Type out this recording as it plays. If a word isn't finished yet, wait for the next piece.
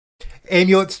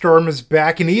Amulet Storm is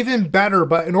back and even better,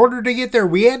 but in order to get there,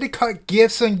 we had to cut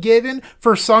Gifts Ungiven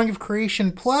for Song of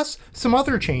Creation plus some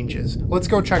other changes. Let's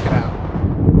go check it out.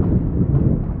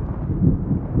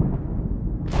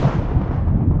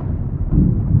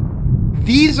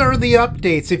 These are the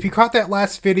updates. If you caught that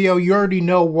last video, you already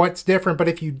know what's different, but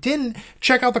if you didn't,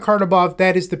 check out the card above.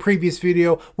 That is the previous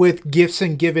video with Gifts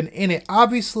Ungiven in it.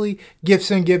 Obviously, Gifts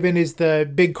Ungiven is the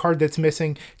big card that's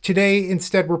missing. Today,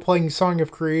 instead, we're playing Song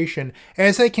of Creation.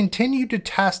 As I continue to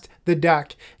test the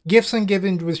deck, Gifts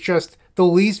Ungiven was just the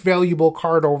least valuable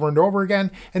card over and over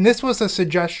again, and this was a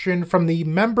suggestion from the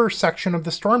member section of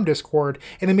the Storm Discord,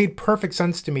 and it made perfect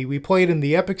sense to me. We played in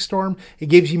the Epic Storm. It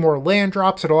gives you more land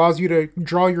drops. It allows you to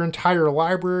draw your entire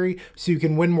library so you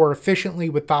can win more efficiently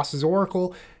with Thassa's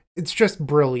Oracle. It's just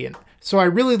brilliant. So I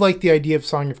really like the idea of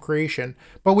Song of Creation,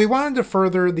 but we wanted to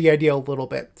further the idea a little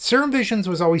bit. Serum Visions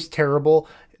was always terrible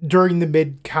during the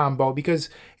mid combo because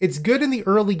it's good in the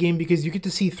early game because you get to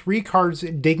see 3 cards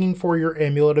digging for your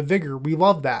Amulet of Vigor. We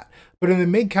love that. But in the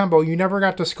mid combo, you never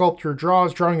got to sculpt your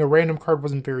draws. Drawing a random card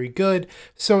wasn't very good.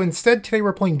 So instead, today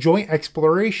we're playing Joint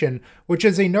Exploration, which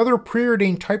is another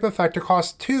preordained type effect. It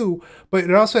costs 2, but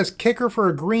it also has Kicker for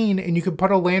a green, and you can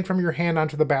put a land from your hand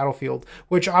onto the battlefield,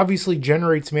 which obviously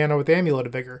generates mana with Amulet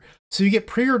of Vigor. So you get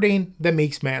preordained that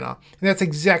makes mana, and that's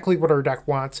exactly what our deck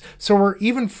wants. So we're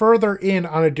even further in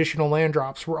on additional land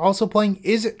drops. We're also playing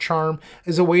Izzet Charm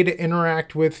as a way to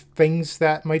interact with things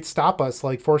that might stop us,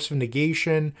 like Force of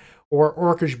Negation, or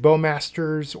Orcish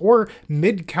Bowmasters, or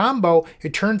mid-combo,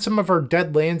 it turns some of our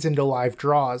dead lands into live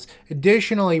draws.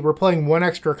 Additionally, we're playing 1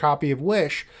 extra copy of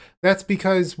Wish. That's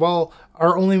because, well,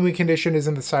 our only win condition is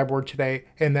in the sideboard today,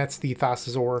 and that's the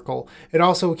Thassa's Oracle. It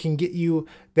also can get you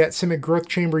that Simic Growth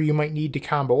Chamber you might need to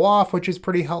combo off, which is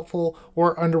pretty helpful,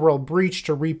 or Underworld Breach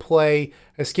to replay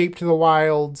Escape to the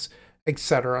Wilds,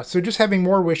 etc. So just having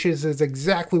more wishes is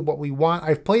exactly what we want.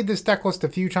 I've played this deck list a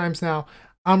few times now.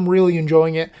 I'm really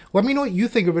enjoying it. Let me know what you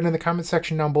think of it in the comment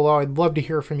section down below. I'd love to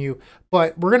hear from you.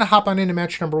 But we're going to hop on into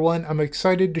match number 1. I'm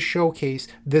excited to showcase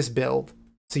this build.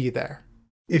 See you there.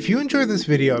 If you enjoyed this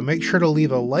video, make sure to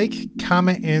leave a like,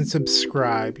 comment, and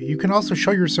subscribe. You can also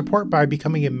show your support by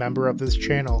becoming a member of this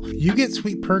channel. You get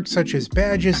sweet perks such as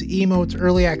badges, emotes,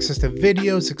 early access to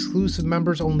videos, exclusive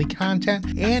members-only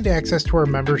content, and access to our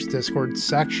members Discord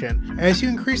section. As you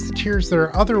increase the tiers, there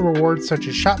are other rewards such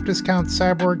as shop discounts,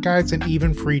 sideboard guides, and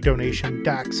even free donation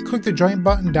decks. Click the join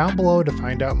button down below to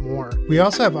find out more. We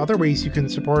also have other ways you can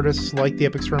support us, like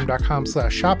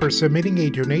theepicstorm.com/shop or submitting a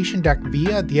donation deck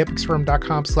via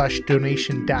theepicstorm.com/donation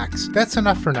decks. That's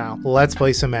enough for now. Let's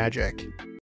play some Magic.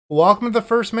 Welcome to the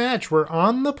first match. We're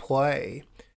on the play.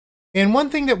 And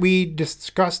one thing that we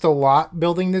discussed a lot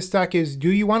building this deck is, do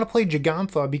you want to play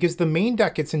Jegantha? Because the main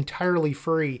deck, it's entirely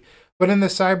free. But in the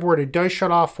sideboard, it does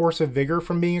shut off Force of Vigor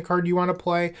from being a card you want to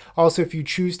play. Also, if you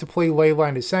choose to play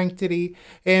Leyline of Sanctity.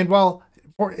 And, well,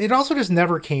 it also just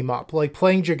never came up. Like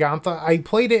playing Jegantha, I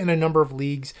played it in a number of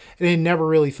leagues, and it never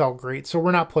really felt great. So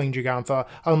we're not playing Jegantha,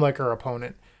 unlike our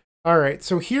opponent. All right,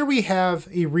 so here we have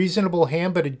a reasonable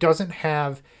hand, but it doesn't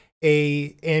have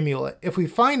a Amulet. If we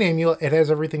find Amulet, it has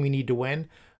everything we need to win.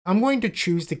 I'm going to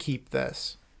choose to keep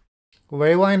this.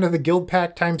 Leyline of the Guild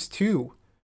Pact ×2.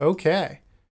 Okay.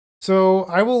 So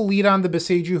I will lead on the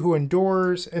Boseiju Who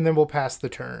Endures, and then we'll pass the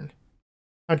turn.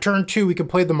 On turn 2, we can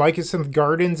play the Mycosynth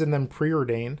Gardens and then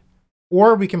preordain.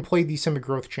 Or we can play the Simic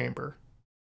Growth Chamber.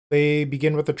 They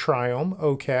begin with a Triome.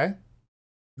 Okay.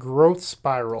 Growth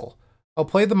Spiral. I'll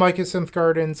play the Mycosynth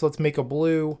Gardens. Let's make a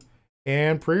blue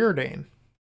and preordain.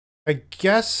 I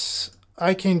guess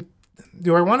I can...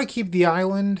 Do I want to keep the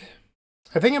island?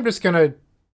 I think I'm just going to...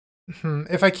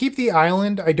 If I keep the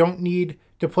island, I don't need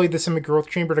to play the Simic Growth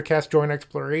Chamber to cast Joint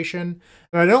Exploration.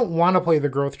 And I don't want to play the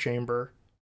Growth Chamber.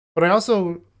 But I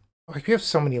also... Like, we have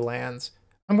so many lands.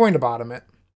 I'm going to bottom it.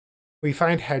 We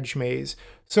find Hedge Maze.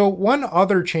 So one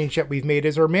other change that we've made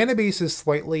is our mana base is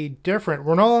slightly different.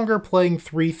 We're no longer playing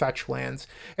 3 fetch lands.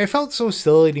 It felt so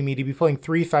silly to me to be playing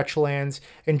 3 fetch lands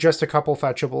and just a couple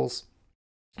fetchables.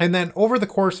 And then over the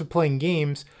course of playing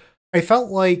games, I felt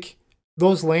like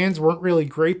those lands weren't really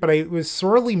great, but I was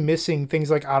sorely missing things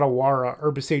like Otawara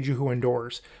or Boseiju Who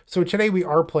Endures. So today we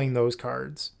are playing those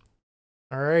cards.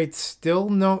 All right, still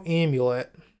no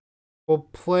Amulet. We'll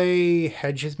play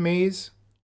Hedge Maze.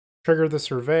 Trigger the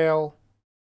Surveil.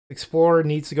 Explorer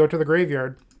needs to go to the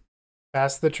graveyard.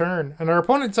 Pass the turn. And our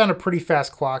opponent's on a pretty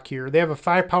fast clock here. They have a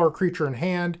 5-power creature in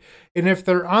hand. And if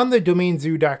they're on the Domain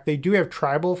Zoo deck, they do have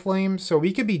Tribal Flames, so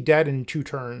we could be dead in 2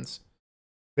 turns.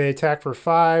 They attack for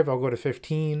 5. I'll go to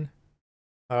 15.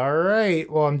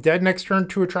 Alright. Well, I'm dead next turn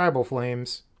to a Tribal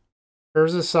Flames.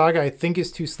 Urza Saga, I think,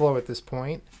 is too slow at this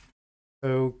point.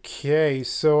 Okay,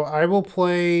 so I will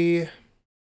play...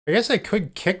 I guess I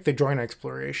could kick the joint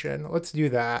exploration. Let's do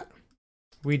that.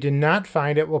 We did not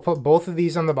find it. We'll put both of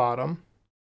these on the bottom.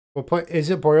 We'll put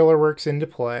Izzet Boilerworks into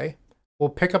play. We'll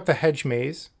pick up the Hedge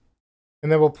Maze.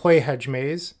 And then we'll play Hedge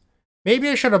Maze. Maybe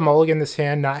I should have mulliganed this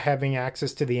hand not having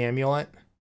access to the Amulet.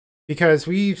 Because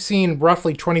we've seen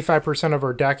roughly 25% of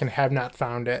our deck and have not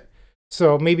found it.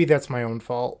 So maybe that's my own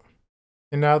fault.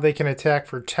 And now they can attack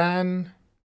for 10.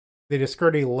 They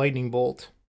discard a Lightning Bolt.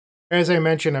 As I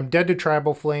mentioned, I'm dead to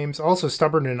Tribal Flames. Also,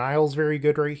 Stubborn Denial is very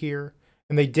good right here.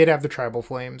 And they did have the Tribal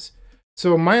Flames.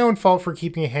 So my own fault for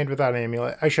keeping a hand without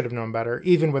Amulet. I should have known better,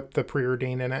 even with the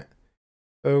Preordain in it.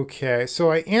 Okay,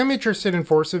 so I am interested in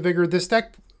Force of Vigor. This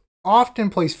deck often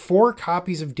plays 4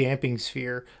 copies of Damping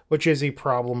Sphere, which is a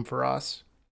problem for us.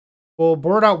 We'll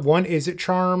board out 1 Izzet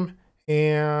Charm,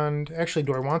 and actually,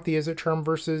 do I want the Izzet Charm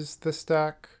versus this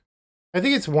deck? I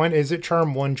think it's 1 Izzet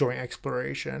Charm, 1 Joint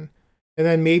Exploration. And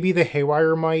then maybe the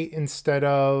Haywire Might instead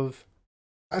of...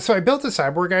 So I built a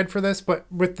sideboard guide for this, but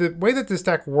with the way that this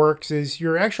deck works is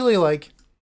you're actually like,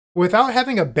 without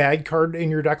having a bad card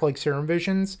in your deck like Serum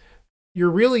Visions, you're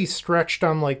really stretched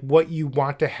on like what you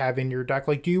want to have in your deck.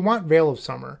 Like, do you want Veil of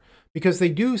Summer? Because they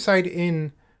do side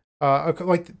in,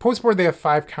 like postboard they have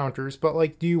 5 counters, but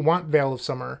like, do you want Veil of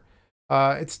Summer?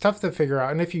 It's tough to figure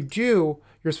out. And if you do,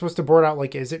 you're supposed to board out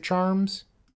like Izzet Charms.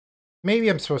 Maybe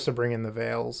I'm supposed to bring in the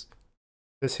Veils.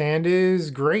 This hand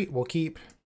is great. We'll keep.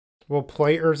 We'll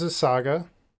play Urza Saga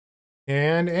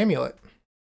and Amulet.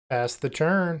 Pass the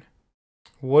turn.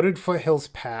 Wooded Foothills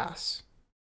Pass.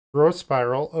 Growth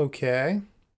Spiral, okay.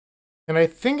 And I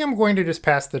think I'm going to just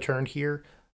pass the turn here.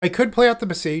 I could play out the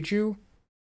Boseiju.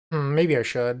 Maybe I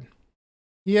should.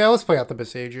 Yeah, let's play out the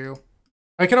Boseiju.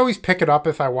 I could always pick it up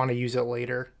if I want to use it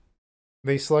later.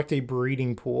 They select a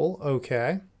Breeding Pool,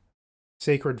 okay.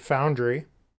 Sacred Foundry.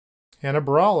 And a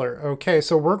Brawler. Okay,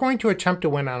 so we're going to attempt to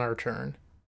win on our turn.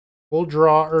 We'll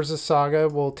draw Urza Saga.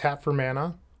 We'll tap for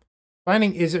mana.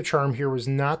 Finding Izzet Charm here was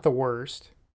not the worst.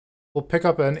 We'll pick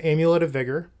up an Amulet of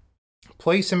Vigor.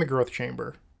 Play Simic Growth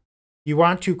Chamber. You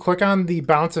want to click on the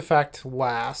bounce effect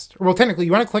last. Well, technically,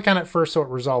 you want to click on it first so it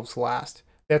resolves last.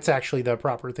 That's actually the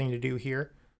proper thing to do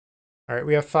here. All right,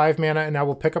 we have 5 mana, and now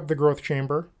we'll pick up the Growth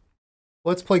Chamber.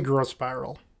 Let's play Growth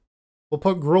Spiral. We'll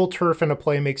put Gruul Turf into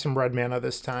play, make some red mana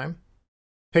this time.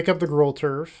 Pick up the Gruul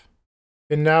Turf.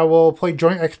 And now we'll play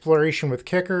Joint Exploration with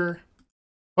Kicker.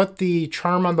 Put the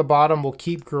Charm on the bottom. We'll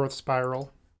keep Growth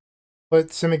Spiral. Put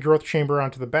Simic Growth Chamber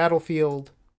onto the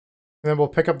battlefield. And then we'll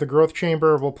pick up the Growth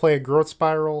Chamber. We'll play a Growth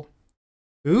Spiral.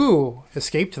 Ooh,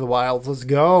 Escape to the Wilds. Let's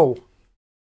go.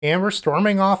 And we're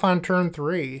storming off on turn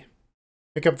 3.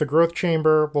 Pick up the Growth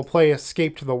Chamber. We'll play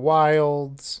Escape to the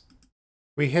Wilds.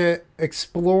 We hit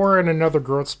Explore and another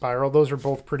Growth Spiral. Those are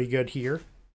both pretty good here.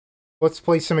 Let's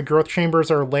play Simic Growth Chamber as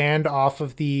our land off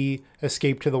of the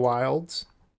Escape to the Wilds.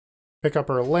 Pick up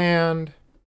our land.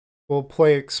 We'll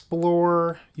play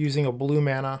Explore using a blue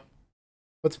mana.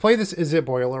 Let's play this Izzet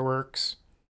Boilerworks.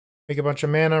 Make a bunch of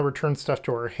mana, return stuff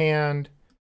to our hand.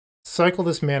 Cycle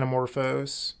this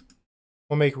Manamorphose.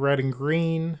 We'll make red and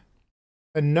green.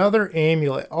 Another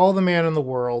Amulet, all the mana in the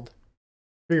world.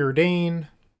 Preordain.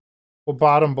 We'll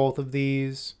bottom both of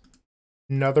these.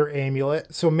 Another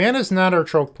Amulet. So mana's not our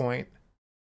choke point.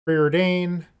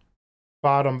 Preordain.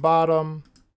 Bottom.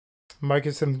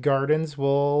 Mycosynth Gardens.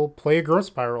 We'll play a Growth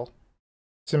Spiral.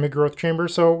 Simic Growth Chamber.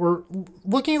 So we're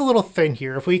looking a little thin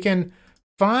here. If we can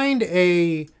find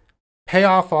a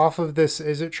payoff off of this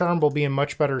Izzet Charm, we'll be in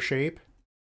much better shape.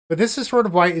 But this is sort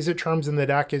of why Izzet Charm's in the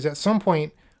deck, is at some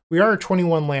point we are a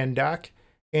 21 land deck,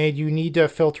 and you need to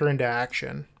filter into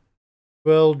action.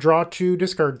 We'll draw 2,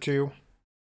 discard 2.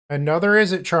 Another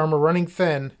Izzet Charm, we're running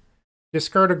thin.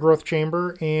 Discard a Growth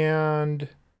Chamber and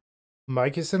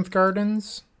Mycosynth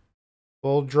Gardens.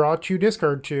 We'll draw 2,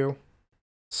 discard 2.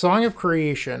 Song of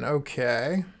Creation,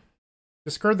 okay.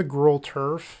 Discard the Gruul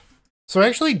Turf. So I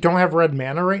actually don't have red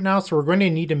mana right now, so we're going to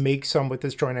need to make some with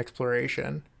this Joint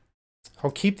Exploration.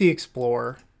 I'll keep the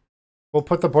Explore. We'll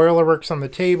put the Boilerworks on the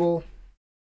table.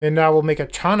 And now we'll make a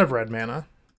ton of red mana.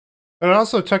 It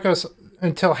also took us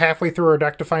until halfway through our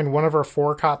deck to find one of our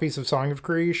 4 copies of Song of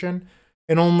Creation,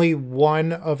 and only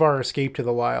 1 of our Escape to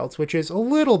the Wilds, which is a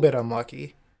little bit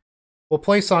unlucky. We'll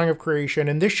play Song of Creation,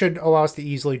 and this should allow us to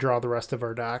easily draw the rest of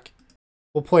our deck.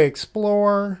 We'll play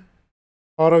Explore,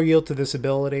 auto-yield to this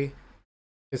ability,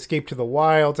 Escape to the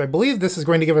Wilds. I believe this is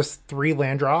going to give us 3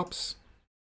 land drops.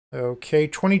 Okay,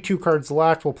 22 cards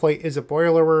left. We'll play Izzet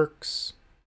Boilerworks.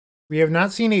 We have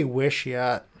not seen a Wish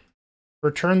yet.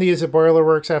 Return the Izzet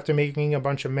Boilerworks after making a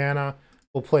bunch of mana.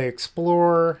 We'll play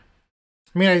Explore.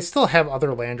 I mean, I still have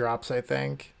other land drops, I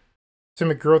think.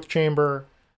 Simic Growth Chamber.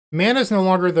 Mana is no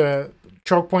longer the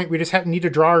choke point. We just need to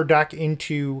draw our deck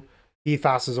into the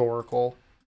Thassa's Oracle.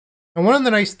 And one of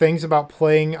the nice things about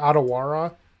playing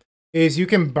Otawara is you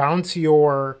can bounce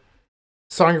your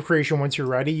Song of Creation once you're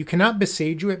ready. You cannot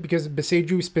Beseiju it because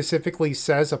Beseiju specifically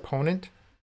says opponent.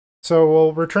 So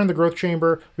we'll return the Growth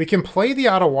Chamber. We can play the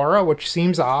Otawara, which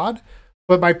seems odd,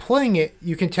 but by playing it,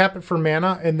 you can tap it for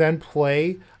mana and then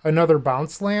play another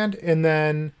bounce land and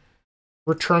then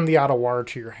return the Otawara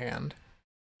to your hand.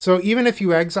 So even if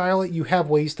you exile it, you have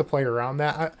ways to play around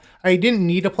that. I didn't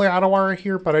need to play Otawara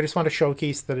here, but I just want to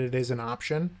showcase that it is an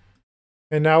option.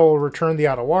 And now we'll return the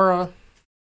Otawara,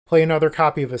 play another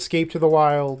copy of Escape to the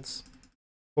Wilds.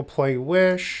 We'll play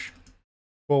Wish.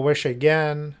 We'll Wish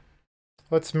again.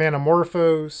 Let's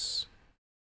Manamorphose.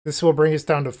 This will bring us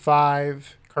down to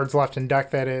 5. Cards left in deck,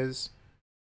 that is.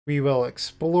 We will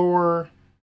Explore.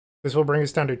 This will bring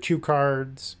us down to 2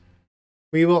 cards.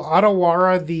 We will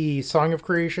Otawara the Song of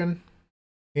Creation.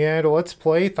 And let's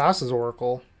play Thassa's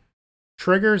Oracle.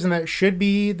 Triggers, and that should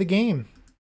be the game.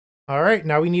 Alright,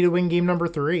 now we need to win game number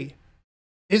 3.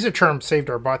 Izzet Charm saved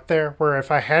our butt there, where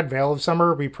if I had Veil of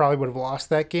Summer, we probably would have lost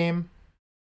that game.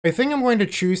 I think I'm going to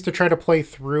choose to try to play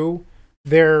through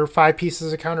their 5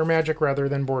 pieces of counter magic rather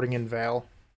than boarding in Veil.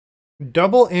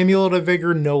 Double Amulet of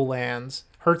Vigor, no lands.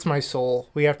 Hurts my soul.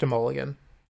 We have to mulligan.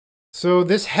 So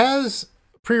this has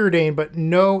Preordain, but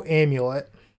no Amulet.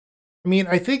 I mean,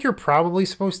 I think you're probably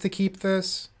supposed to keep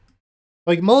this.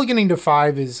 Like, mulliganing to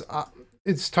 5 is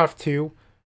it's tough too.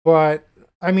 But,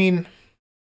 I mean,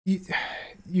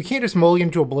 you can't just mulligan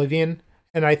to Oblivion,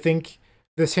 and I think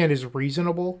this hand is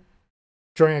reasonable.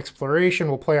 Joint Exploration,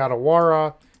 we'll play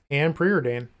Otawara, and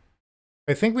Preordain.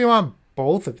 I think we want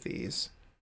both of these.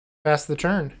 Pass the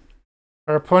turn.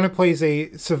 Our opponent plays a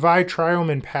Savai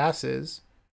Triome and passes.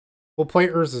 We'll play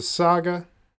Urza's Saga.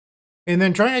 And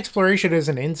then Joint Exploration is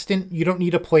an instant. You don't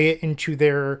need to play it into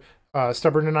their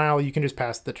Stubborn Denial. You can just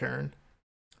pass the turn.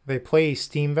 They play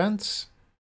Steam Vents.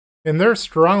 And they're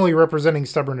strongly representing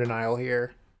Stubborn Denial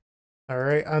here.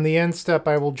 Alright, on the end step,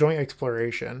 I will Joint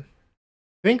Exploration.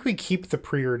 I think we keep the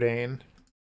Preordain.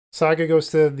 Saga goes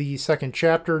to the second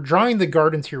chapter. Drawing the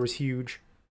Gardens here was huge.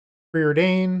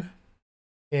 Preordain.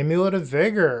 Amulet of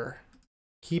Vigor.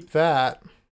 Keep that.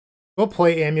 We'll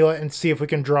play Amulet and see if we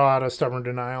can draw out a Stubborn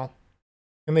Denial.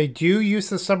 And they do use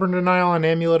the Stubborn Denial on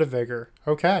Amulet of Vigor.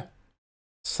 Okay.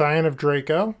 Scion of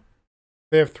Draco.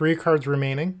 They have 3 cards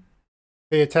remaining.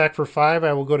 They attack for 5.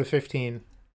 I will go to 15.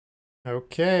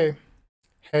 Okay.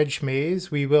 Hedge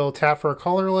Maze. We will tap for a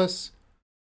colorless.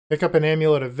 Pick up an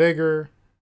Amulet of Vigor.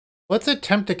 Let's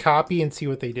attempt to copy and see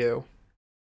what they do.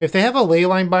 If they have a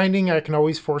Leyline Binding, I can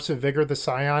always force a Vigor the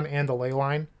Scion and the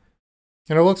Leyline.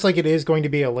 And it looks like it is going to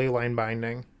be a Leyline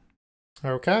Binding.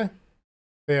 Okay.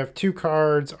 They have 2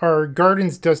 cards. Our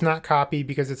Gardens does not copy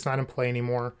because it's not in play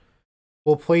anymore.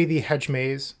 We'll play the Hedge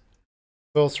Maze.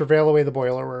 We'll Surveil away the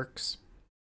Boilerworks.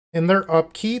 In their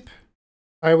upkeep,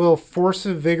 I will force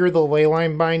a Vigor the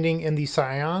Leyline Binding and the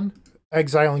Scion,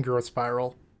 exiling Growth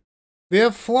Spiral. They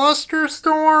have Fluster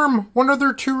Storm! One of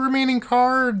their 2 remaining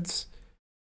cards!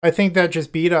 I think that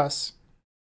just beat us.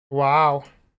 Wow.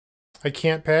 I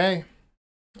can't pay.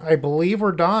 I believe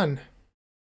we're done.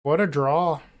 What a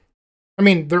draw. I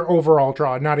mean, their overall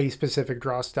draw, not a specific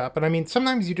draw step. But I mean,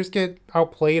 sometimes you just get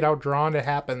outplayed, outdrawn, it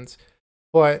happens.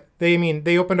 But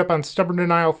they opened up on Stubborn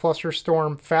Denial, Fluster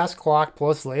Storm, Fast Clock,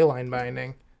 plus Leyline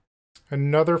Binding.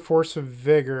 Another Force of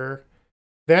Vigor.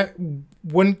 That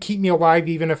wouldn't keep me alive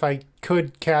even if I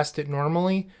could cast it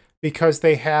normally, because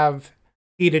they have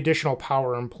 8 additional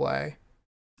power in play.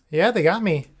 Yeah, they got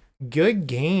me. Good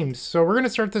games. So we're going to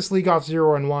start this league off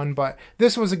 0-1, but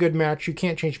this was a good match. You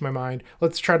can't change my mind.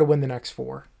 Let's try to win the next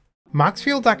 4.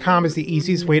 Moxfield.com is the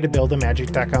easiest way to build a Magic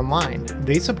deck online.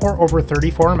 They support over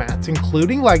 30 formats,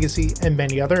 including Legacy and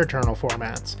many other Eternal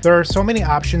formats. There are so many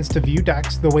options to view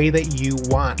decks the way that you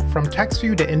want, from text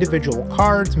view to individual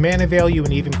cards, mana value,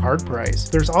 and even card price.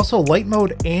 There's also light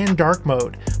mode and dark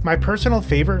mode. My personal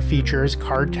favorite feature is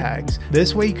card tags.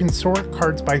 This way you can sort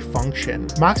cards by function.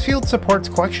 Moxfield supports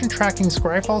collection tracking,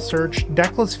 Scryfall search,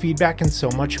 decklist feedback, and so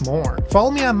much more.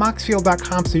 Follow me on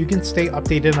Moxfield.com so you can stay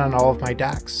updated on all of my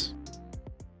decks.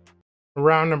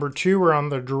 Round number 2, we're on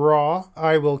the draw.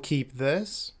 I will keep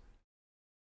this.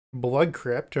 Blood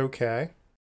Crypt, okay.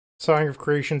 Song of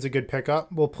Creation's a good pickup.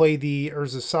 We'll play the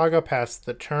Urza Saga, pass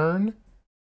the turn.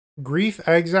 Grief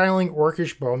exiling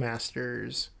Orcish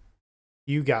Bowmasters.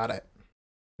 You got it.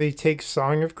 They take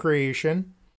Song of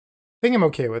Creation. I think I'm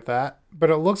okay with that, but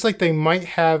it looks like they might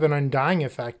have an Undying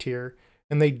effect here,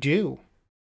 and they do.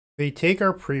 They take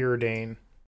our Preordain.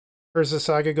 Urza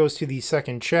Saga goes to the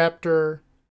second chapter.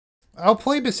 I'll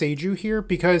play Beseiju here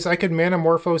because I could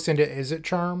Manamorphose into Izzet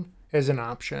Charm as an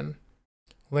option.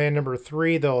 Land number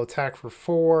 3, they'll attack for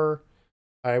 4.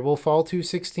 I will fall to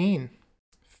 16.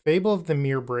 Fable of the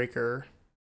Mirror Breaker.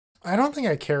 I don't think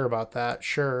I care about that,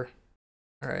 sure.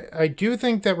 Alright, I do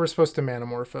think that we're supposed to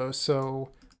Manamorphose, so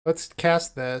let's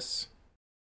cast this.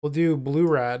 We'll do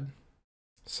blue-red,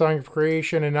 Song of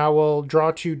Creation, and now we'll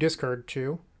draw 2, discard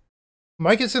 2.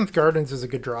 Mycosynth Gardens is a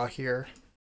good draw here.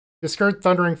 Discard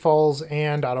Thundering Falls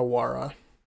and Otawara.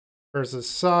 Versus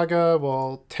Saga,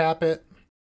 we'll tap it.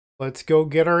 Let's go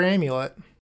get our Amulet.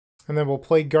 And then we'll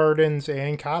play Gardens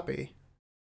and copy.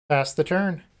 Pass the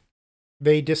turn.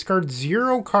 They discard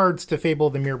 0 cards to Fable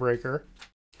the Mirror Breaker.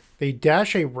 They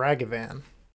dash a Ragavan.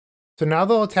 So now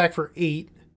they'll attack for 8,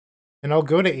 and I'll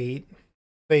go to 8.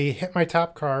 They hit my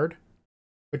top card,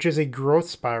 which is a Growth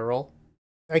Spiral.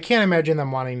 I can't imagine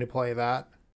them wanting to play that.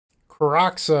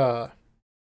 Kroxa.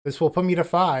 This will put me to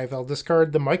 5. I'll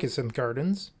discard the Mycosynth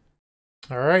Gardens.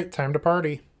 Alright, time to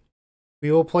party.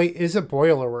 We will play Izzet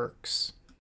Boilerworks.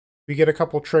 We get a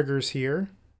couple triggers here.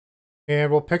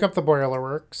 And we'll pick up the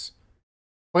Boilerworks.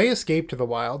 Play Escape to the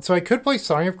Wild. So I could play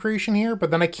Song of Creation here, but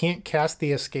then I can't cast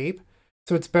the Escape.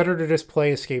 So it's better to just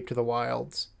play Escape to the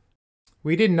Wilds.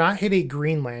 We did not hit a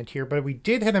green land here, but we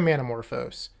did hit a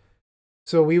Manamorphose.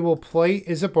 So we will play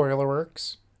Izzet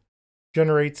Boilerworks.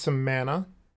 Generate some mana.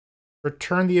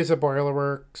 Return the Izzet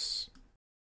Boilerworks.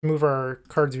 Move our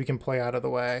cards we can play out of the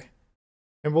way.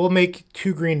 And we'll make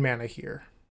 2 green mana here.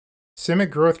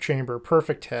 Simic Growth Chamber,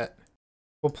 perfect hit.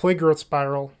 We'll play Growth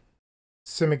Spiral.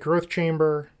 Simic Growth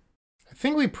Chamber. I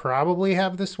think we probably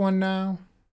have this one now.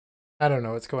 I don't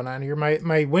know what's going on here.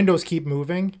 My windows keep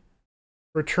moving.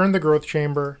 Return the Growth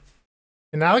Chamber.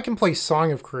 And now I can play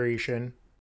Song of Creation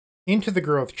into the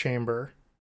Growth Chamber.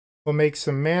 We'll make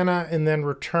some mana and then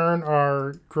return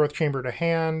our Growth Chamber to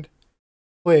hand.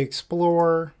 Play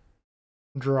Explore.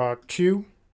 Draw 2.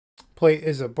 Play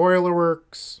Izzet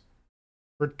Boilerworks.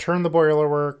 Return the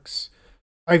Boilerworks.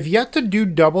 I've yet to do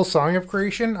double Song of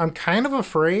Creation. I'm kind of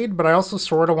afraid, but I also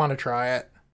sort of want to try it.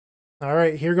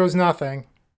 Alright, here goes nothing.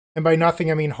 And by nothing,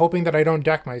 I mean hoping that I don't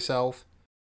deck myself.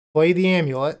 Play the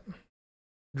Amulet.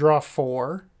 Draw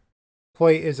 4.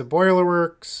 Play Izzet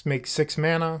Boilerworks. Make 6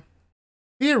 mana.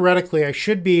 Theoretically, I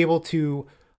should be able to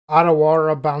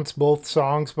Otawara bounce both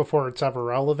songs before it's ever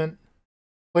relevant.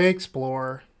 Play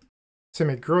Explore.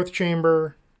 Simic Growth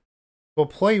Chamber. We'll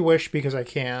play Wish because I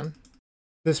can.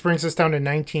 This brings us down to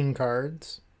 19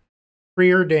 cards.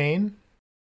 Preordain.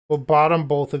 We'll bottom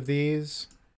both of these.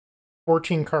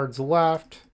 14 cards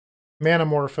left.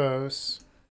 Manamorphose.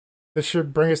 This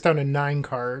should bring us down to 9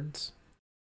 cards.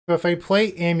 So if I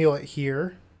play Amulet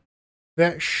here,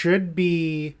 that should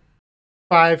be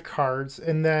 5 cards,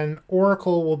 and then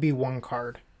Oracle will be 1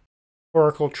 card.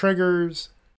 Oracle triggers.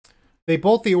 They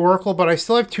bolt the Oracle, but I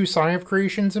still have 2 Song of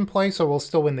Creations in play, so we'll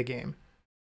still win the game.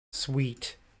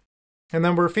 Sweet. And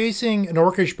then we're facing an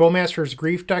Orcish Bowmaster's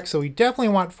Grief deck, so we definitely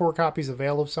want 4 copies of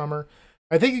Veil of Summer.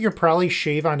 I think you could probably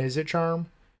shave on Izzet Charm.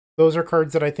 Those are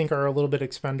cards that I think are a little bit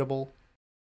expendable.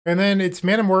 And then it's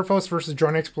Manamorphose versus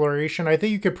Joint Exploration. I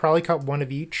think you could probably cut 1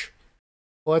 of each.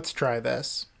 Let's try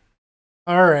this.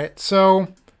 Alright, so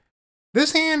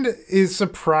this hand is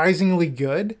surprisingly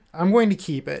good. I'm going to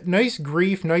keep it. Nice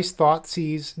Grief, nice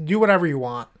Thoughtseize. Do whatever you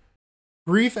want.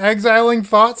 Grief exiling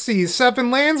Thoughtseize. 7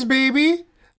 lands, baby!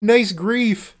 Nice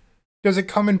Grief. Does it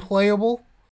come in playable?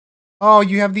 Oh,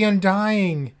 you have the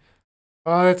Undying.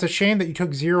 It's a shame that you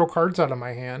took 0 cards out of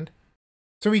my hand.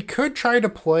 So we could try to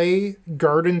play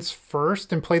Gardens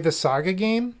first and play the Saga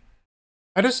game.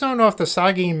 I just don't know if the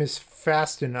Saga game is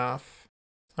fast enough.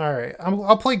 Alright,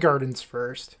 I'll play Gardens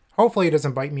first. Hopefully it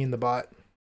doesn't bite me in the butt.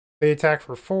 They attack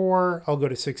for 4. I'll go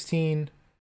to 16.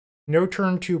 No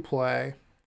turn 2 play.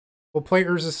 We'll play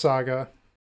Urza Saga.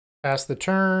 Pass the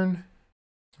turn.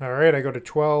 Alright, I go to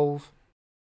 12.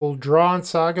 We'll draw on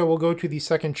Saga. We'll go to the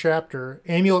second chapter.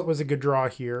 Amulet was a good draw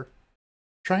here.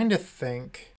 Trying to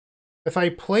think. If I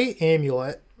play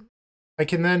Amulet, I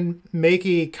can then make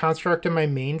a construct in my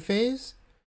main phase,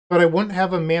 but I wouldn't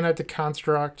have a mana to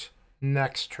construct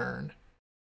next turn.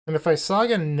 And if I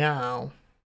Saga now,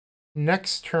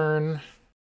 next turn,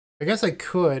 I guess I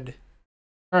could.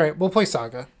 Alright, we'll play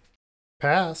Saga.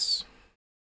 Pass.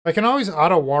 I can always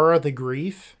Otawara the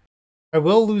Grief. I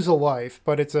will lose a life,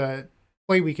 but it's a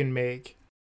play we can make.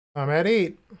 I'm at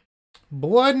 8.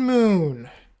 Blood Moon.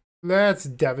 That's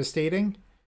devastating.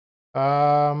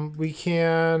 We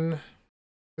can...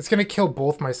 It's going to kill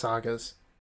both my Sagas.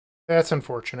 That's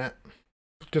unfortunate.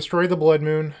 Destroy the Blood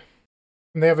Moon.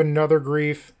 And they have another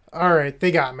Grief. Alright,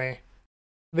 they got me.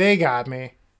 They got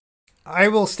me. I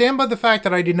will stand by the fact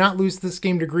that I did not lose this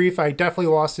game to Grief. I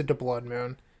definitely lost it to Blood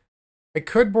Moon. I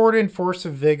could board in Force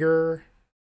of Vigor.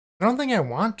 I don't think I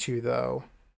want to, though.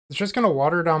 It's just going to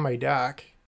water down my deck.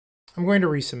 I'm going to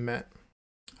resubmit.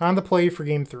 On the play for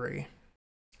game 3.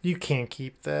 You can't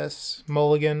keep this.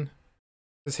 Mulligan.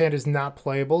 This hand is not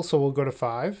playable, so we'll go to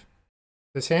 5.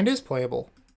 This hand is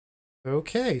playable.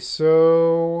 Okay,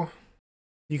 so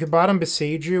you could bottom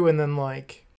Beseiju and then,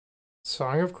 like,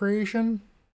 Song of Creation?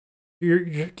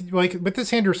 You're like, with this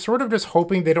hand, you're sort of just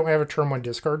hoping they don't have a turn 1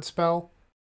 discard spell.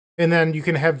 And then you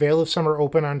can have Veil of Summer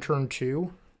open on turn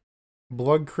 2.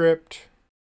 Blood Crypt.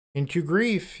 Into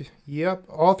Grief. Yep,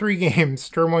 all 3 games.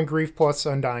 Turn 1 Grief plus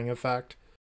Undying Effect.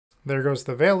 There goes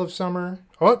the Veil of Summer.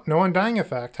 Oh, no Undying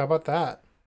Effect. How about that?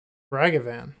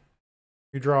 Ragavan.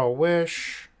 You draw a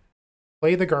Wish.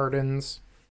 Play the Gardens.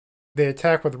 They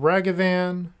attack with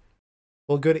Ragavan.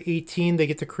 We'll go to 18. They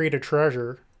get to create a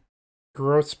treasure.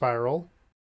 Growth Spiral.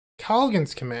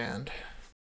 Callaghan's Command.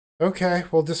 Okay,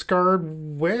 we'll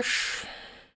discard Wish.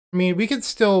 I mean, we could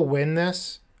still win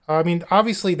this. I mean,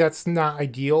 obviously that's not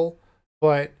ideal,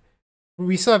 but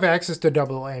we still have access to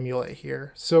double Amulet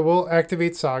here. So we'll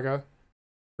activate Saga,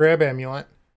 grab Amulet,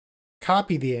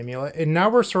 copy the Amulet, and now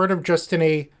we're sort of just in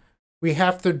a, we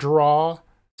have to draw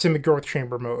Simic Growth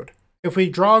Chamber mode. If we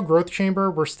draw a Growth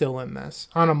Chamber, we're still in this.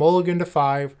 On a mulligan to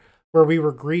 5, where we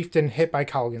were griefed and hit by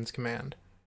Callaghan's Command.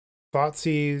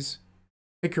 Thoughtseize,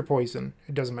 pick your poison,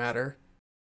 it doesn't matter.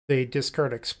 They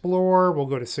discard Explore, we'll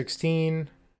go to 16.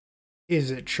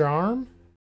 Izzet Charm?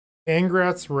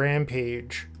 Angrat's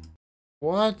Rampage.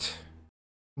 What?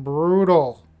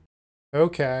 Brutal.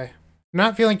 Okay.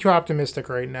 Not feeling too optimistic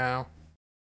right now.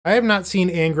 I have not seen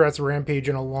Angrat's Rampage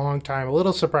in a long time. A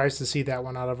little surprised to see that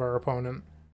one out of our opponent.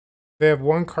 They have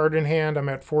 1 card in hand. I'm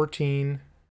at 14.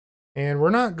 And we're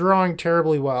not drawing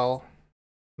terribly well.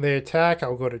 They attack.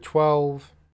 I'll go to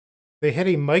 12. They hit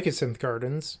a Mycosynth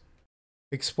Gardens.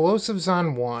 Explosives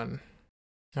on 1.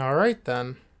 Alright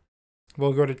then.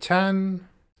 We'll go to 10.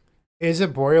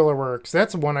 Izzet Boilerworks.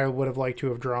 That's one I would have liked to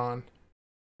have drawn.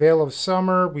 Veil of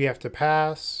Summer. We have to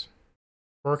pass.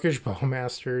 Orcish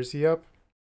Bowmasters. Yep.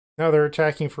 Now they're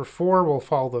attacking for 4. We'll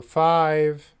follow the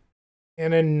 5.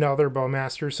 And another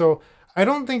Bowmaster. So I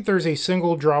don't think there's a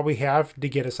single draw we have to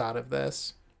get us out of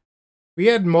this. We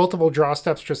had multiple draw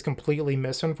steps just completely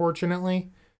miss,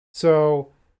 unfortunately.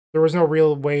 So there was no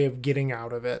real way of getting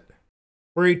out of it.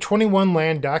 We're a 21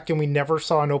 land deck, and we never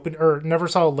saw never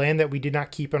saw a land that we did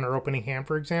not keep in our opening hand,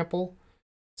 for example.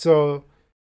 So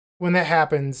when that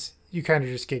happens, you kind of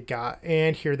just get got.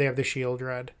 And here they have the Shield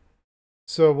Red.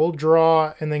 So we'll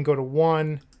draw and then go to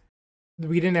 1.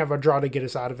 We didn't have a draw to get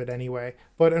us out of it anyway.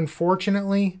 But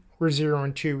unfortunately, we're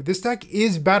 0-2. This deck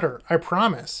is better, I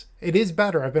promise. It is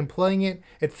better. I've been playing it.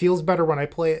 It feels better when I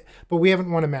play it, but we haven't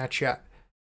won a match yet.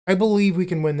 I believe we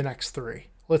can win the next 3.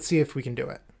 Let's see if we can do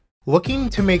it. Looking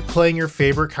to make playing your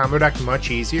favorite combo deck much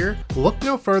easier? Look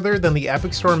no further than the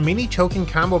Epic Storm Mini Token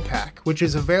Combo Pack, which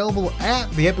is available at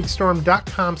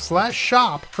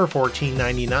theepicstorm.com/shop for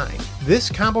 $14.99.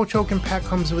 This combo token pack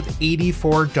comes with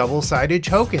 84 double-sided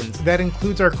tokens. That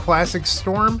includes our classic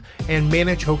Storm and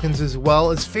mana tokens, as well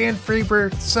as fan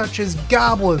favorites such as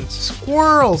Goblins,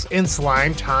 Squirrels, and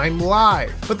Slime Time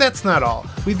Live. But that's not all.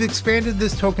 We've expanded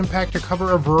this token pack to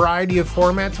cover a variety of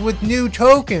formats with new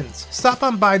tokens. Stop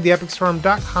on by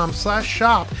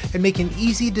theepicstorm.com/shop and make an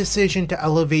easy decision to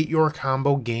elevate your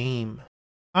combo game.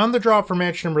 On the draw for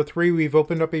match number 3, we've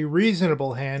opened up a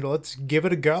reasonable hand. Let's give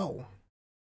it a go.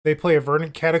 They play a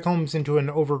Verdant Catacombs into an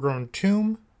Overgrown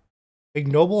Tomb.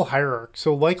 Ignoble Hierarch,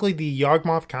 so likely the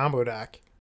Yawgmoth combo deck.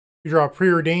 You draw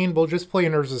Preordained, we'll just play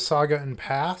an Urza Saga and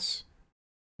pass.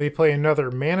 They play another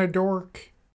Mana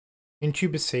Dork into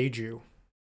Beseiju.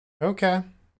 Okay,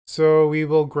 so we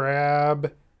will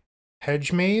grab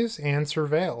Hedge Maze and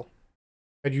Surveil.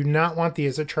 I do not want the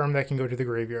Izzet Charm that can go to the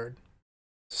graveyard.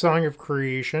 Song of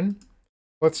Creation.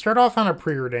 Let's start off on a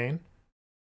Preordain.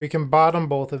 We can bottom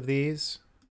both of these.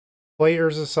 Play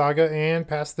Urza Saga and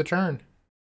pass the turn.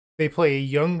 They play a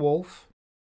Young Wolf,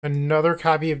 another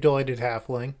copy of Delighted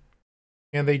Halfling,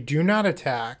 and they do not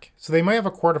attack, so they might have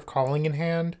a Court of Calling in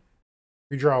hand.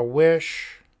 We draw a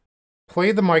Wish,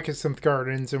 play the Mycosynth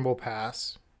Gardens, and we'll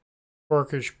pass.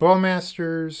 Orcish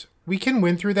Bowmasters. We can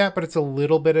win through that, but it's a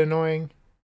little bit annoying.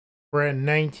 We're at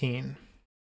 19.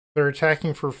 They're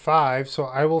attacking for 5, so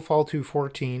I will fall to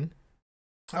 14.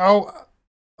 Oh,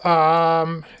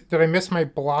 did I miss my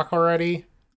block already?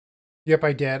 Yep,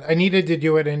 I did. I needed to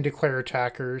do it and declare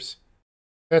attackers.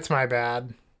 That's my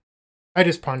bad. I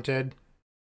just punted.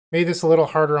 Made this a little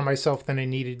harder on myself than it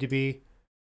needed to be.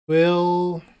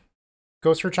 We'll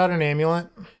go search out an Amulet.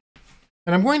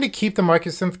 And I'm going to keep the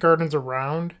Mycosynth Gardens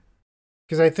around,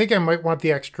 because I think I might want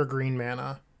the extra green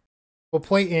mana. We'll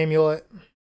play Amulet.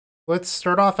 Let's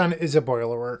start off on Izzet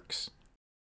Boilerworks.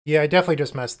 Yeah, I definitely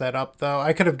just messed that up, though.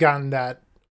 I could have gotten that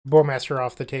Bowmaster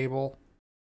off the table.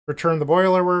 Return the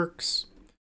Boilerworks.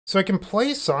 So I can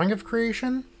play Song of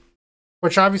Creation,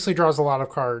 which obviously draws a lot of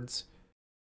cards.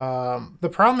 The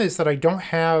problem is that I don't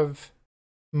have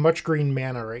much green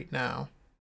mana right now.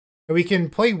 We can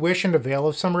play Wish into Veil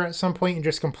of Summer at some point and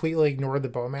just completely ignore the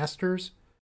Bowmasters.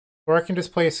 Or I can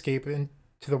just play Escape into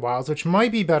the Wilds, which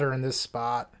might be better in this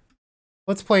spot.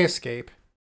 Let's play Escape.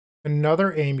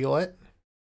 Another Amulet.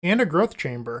 And a Growth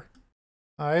Chamber.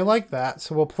 I like that.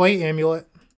 So we'll play Amulet.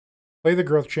 Play the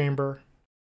Growth Chamber.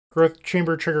 Growth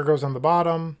Chamber trigger goes on the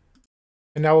bottom.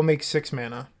 And now we'll make 6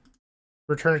 mana.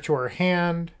 Return it to our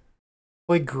hand.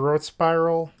 Play Growth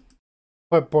Spiral.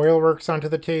 Put Boilerworks onto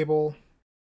the table.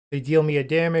 They deal me a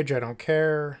damage, I don't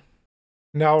care.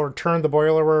 Now I'll return the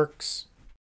Boilerworks.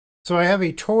 So I have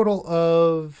a total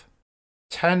of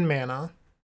 10 mana.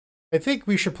 I think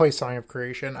we should play Song of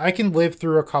Creation. I can live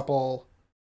through a couple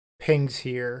pings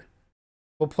here.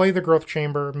 We'll play the Growth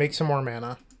Chamber, make some more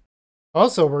mana.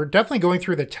 Also, we're definitely going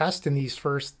through the test in these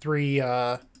first 3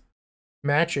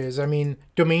 matches. I mean,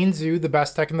 Domain Zoo, the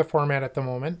best deck in the format at the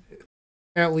moment,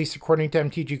 at least according to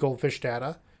MTG Goldfish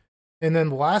data. And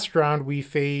then last round, we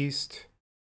faced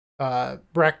Rakdos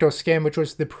Scam, which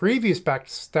was the previous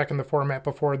best deck in the format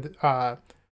before the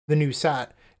new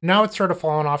set. Now it's sort of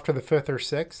fallen off to the 5th or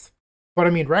 6th. But I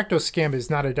mean, Rakdos Scam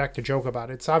is not a deck to joke about.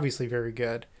 It's obviously very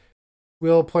good.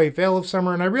 We'll play Veil of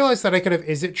Summer, and I realized that I could have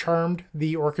Izzet Charmed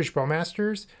the Orcish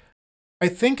Bowmasters. I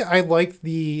think I like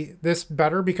this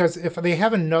better because if they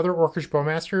have another Orcish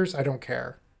Bowmasters, I don't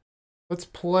care. Let's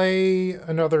play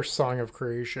another Song of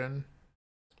Creation.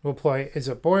 We'll play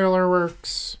Izzet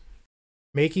Boilerworks,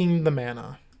 making the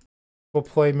mana. We'll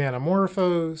play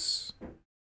Manamorphose.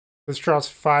 This draws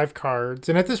 5 cards,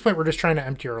 and at this point we're just trying to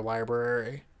empty our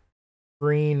library.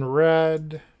 Green,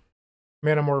 red,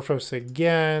 Manamorphose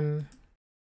again.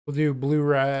 We'll do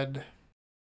blue-red,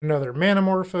 another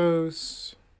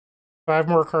Manamorphose. 5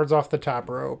 more cards off the top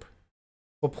rope.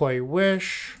 We'll play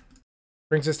Wish,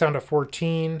 brings us down to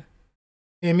 14.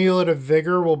 Amulet of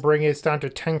Vigor will bring us down to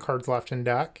 10 cards left in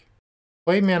deck.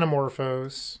 Play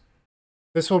Manamorphose.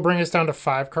 This will bring us down to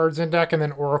 5 cards in deck, and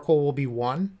then Oracle will be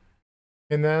 1.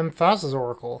 And then Thassa's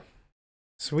Oracle.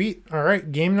 Sweet. All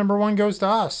right, game number 1 goes to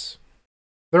us.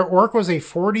 Their Orc was a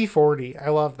 40-40. I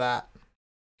love that.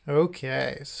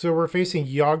 Okay, so we're facing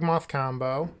Yawgmoth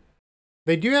combo.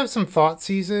 They do have some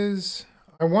Thoughtseizes.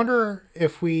 I wonder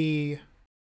if we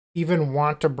even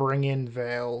want to bring in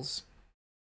Veils.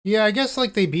 Yeah, I guess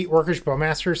like they beat Orcish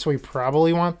Bowmasters, so we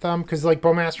probably want them, because like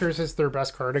Bowmasters is their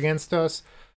best card against us.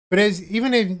 But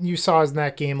even if you saw in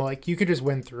that game, like you could just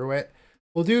win through it.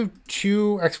 We'll do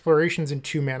 2 Explorations and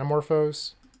 2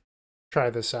 Manamorphose. Try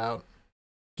this out.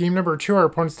 Game number 2, our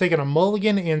opponent's taking a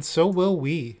mulligan, and so will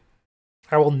we.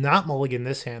 I will not mulligan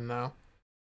this hand, though.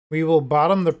 We will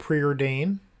bottom the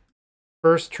Preordain.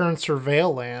 First turn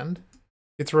Surveil land.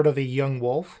 Gets rid of a Young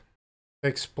Wolf.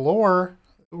 Explore.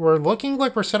 We're looking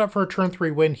like we're set up for a turn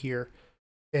 3 win here.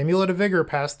 Amulet of Vigor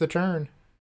past the turn.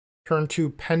 Turn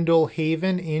 2 Pendle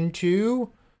Haven into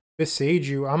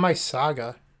Viseju on my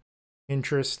Saga.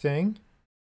 Interesting.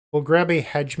 We'll grab a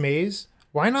Hedge Maze.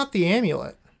 Why not the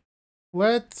Amulet?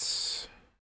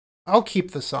 I'll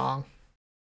keep the Song.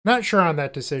 Not sure on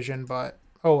that decision, but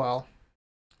oh well.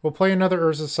 We'll play another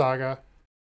Urza Saga.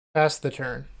 Pass the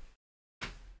turn.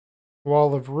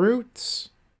 Wall of Roots.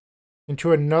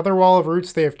 Into another Wall of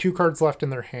Roots. They have 2 cards left in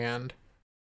their hand.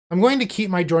 I'm going to keep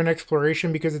my Joint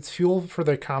Exploration because it's fuel for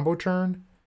the combo turn.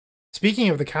 Speaking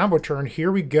of the combo turn,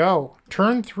 here we go.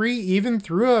 Turn 3 even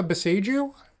through a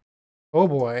Viseju? Oh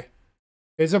boy.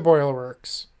 Izzet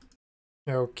Boilerworks.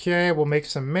 Okay, we'll make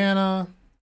some mana.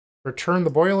 Return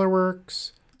the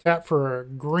Boilerworks. Tap for a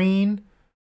green.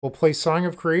 We'll play Song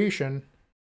of Creation.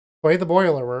 Play the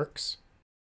Boilerworks.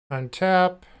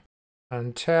 Untap.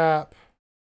 Untap.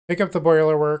 Pick up the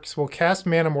Boilerworks. We'll cast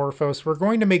Manamorphose. We're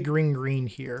going to make green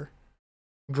here.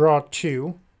 Draw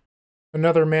 2.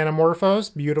 Another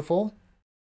Manamorphose. Beautiful.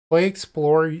 Play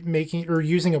Explore,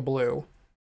 using a blue.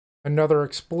 Another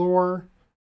Explore.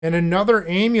 And another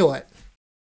Amulet.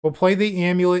 We'll play the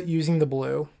Amulet using the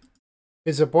blue.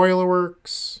 Izzet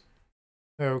Boilerworks.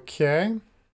 Okay.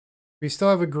 We still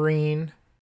have a green.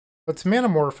 Let's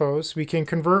Manamorphose. We can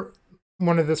convert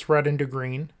one of this red into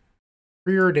green.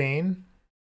 Preordain.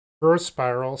 Growth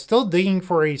Spiral. Still digging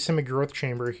for a Simic Growth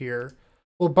Chamber here.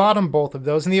 We'll bottom both of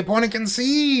those, and the opponent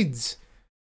concedes!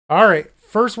 Alright,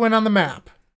 first win on the map.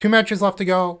 2 matches left to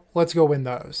go. Let's go win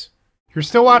those. you're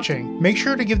still watching, make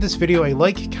sure to give this video a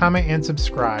like, comment, and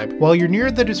subscribe. While you're near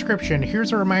the description,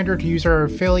 here's a reminder to use our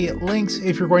affiliate links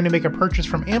if you're going to make a purchase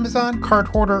from Amazon, Card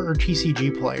Hoarder, or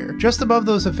TCG Player. Just above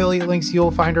those affiliate links, you'll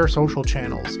find our social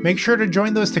channels. Make sure to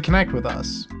join those to connect with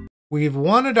us. We've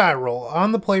won a die roll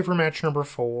on the play for match number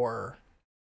 4.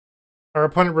 Our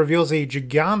opponent reveals a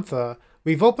Gigantha.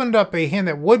 We've opened up a hand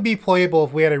that would be playable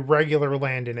if we had a regular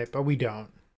land in it, but we don't.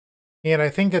 And I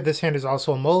think that this hand is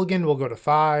also a mulligan. We'll go to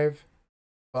 5.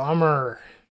 Bummer.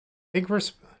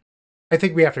 I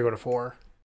think we have to go to 4.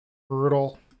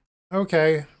 Brutal.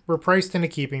 Okay, we're priced into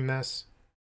keeping this.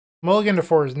 Mulligan to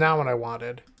 4 is not what I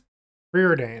wanted.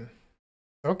 Preordain.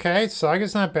 Okay,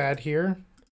 Saga's not bad here.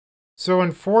 So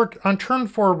on turn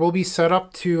 4, we'll be set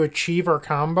up to achieve our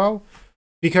combo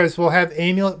because we'll have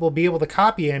Amulet, we'll be able to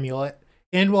copy Amulet,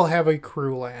 and we'll have a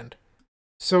Karoo land.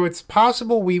 So it's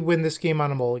possible we win this game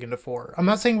on a mulligan to 4. I'm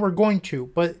not saying we're going to,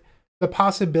 but the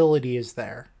possibility is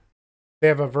there. They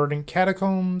have a Verdant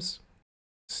Catacombs,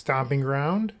 Stomping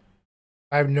Ground.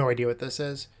 I have no idea what this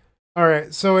is.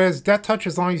 Alright, so as Death Touch,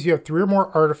 as long as you have 3 or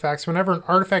more artifacts, whenever an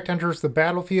artifact enters the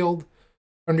battlefield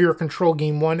under your control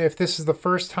game 1, if this is the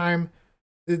first time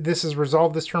this is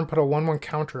resolved this turn, put a 1/1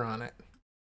 counter on it.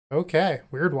 Okay,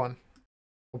 weird one.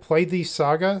 We'll play the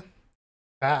Saga.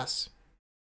 Pass.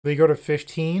 They go to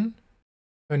 15.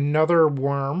 Another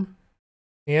Worm.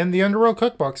 And the Underworld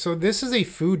Cookbook. So this is a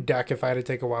food deck if I had to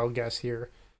take a wild guess here.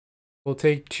 We'll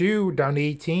take 2 down to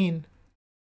 18.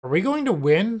 Are we going to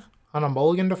win on a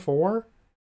mulligan to 4?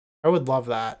 I would love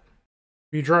that.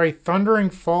 We draw a Thundering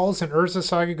Falls and Urza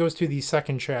Saga goes to the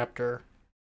second chapter.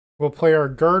 We'll play our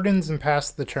Gardens and pass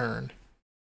the turn.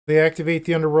 They activate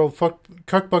the Underworld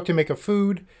Cookbook to make a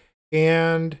food,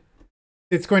 and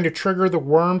it's going to trigger the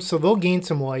worms, so they'll gain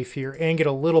some life here and get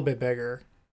a little bit bigger.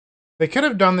 They could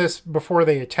have done this before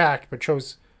they attacked, but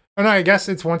chose... Oh no, I guess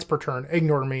it's once per turn.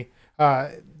 Ignore me.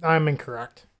 I'm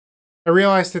incorrect. I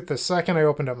realized it the second I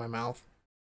opened up my mouth.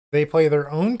 They play their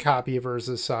own copy of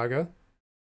Urza's Saga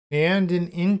and an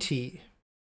Inti.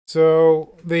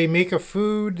 So they make a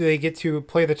food, they get to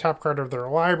play the top card of their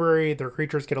library, their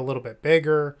creatures get a little bit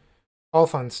bigger, all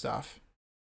fun stuff.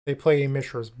 They play a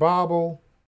Mishra's Bauble,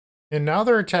 and now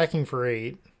they're attacking for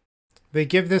 8. They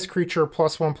give this creature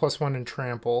 +1/+1 and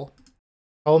trample.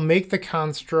 I'll make the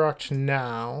construct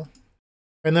now,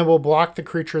 and then we'll block the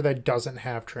creature that doesn't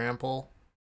have trample.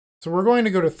 So we're going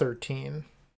to go to 13.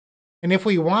 And if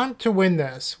we want to win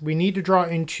this, we need to draw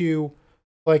into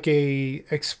like a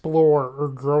Explore or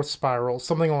Growth Spiral,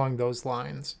 something along those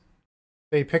lines.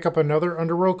 They pick up another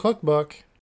Underworld Cookbook.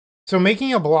 So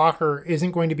making a blocker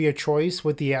isn't going to be a choice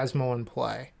with the Asmo in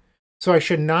play. So I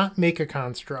should not make a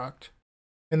construct.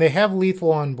 And they have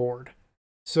lethal on board.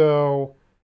 So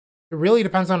it really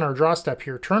depends on our draw step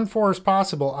here. Turn 4 is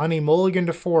possible on a mulligan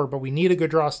to 4, but we need a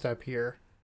good draw step here.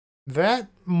 That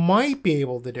might be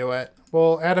able to do it.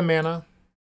 We'll add a mana.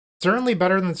 Certainly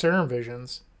better than Serum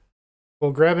Visions.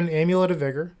 We'll grab an Amulet of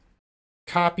Vigor.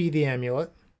 Copy the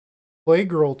Amulet. Play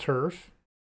Gruul Turf.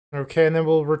 Okay, and then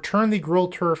we'll return the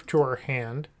Gruul Turf to our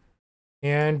hand.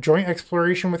 And joint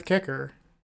exploration with Kicker.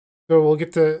 So we'll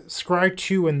get to scry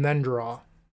 2 and then draw.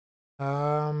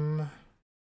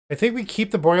 I think we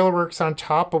keep the Boilerworks on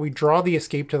top, but we draw the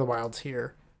Escape to the Wilds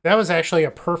here. That was actually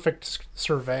a perfect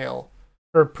surveil.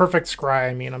 Or perfect scry,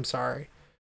 I mean, I'm sorry.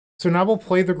 So now we'll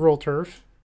play the Gruul Turf.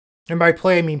 And by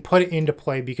play, I mean put it into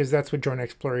play, because that's what joint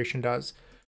exploration does.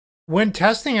 When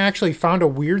testing, I actually found a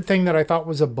weird thing that I thought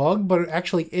was a bug, but it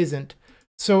actually isn't.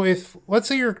 So if, let's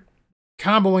say you're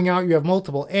comboing out, you have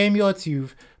multiple amulets,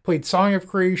 you've played Song of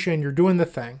Creation, you're doing the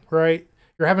thing, right?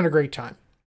 You're having a great time.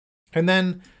 And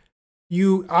then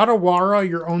you Otawara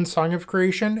your own Song of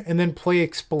Creation and then play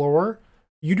Explorer.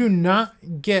 You do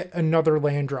not get another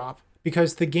land drop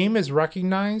because the game has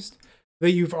recognized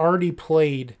that you've already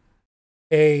played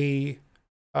a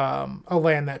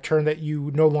land that turn that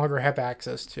you no longer have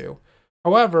access to.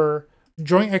 However,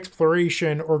 joint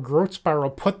exploration or growth spiral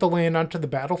put the land onto the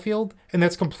battlefield, and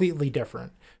that's completely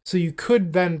different. So you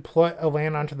could then put a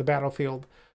land onto the battlefield,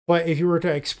 but if you were to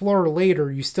explore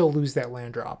later, you still lose that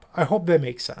land drop. I hope that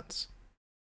makes sense.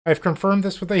 I've confirmed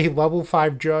this with a level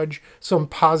 5 judge, so I'm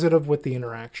positive with the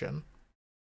interaction.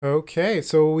 Okay,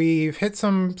 so we've hit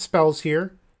some spells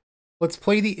here. Let's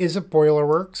play the Izzet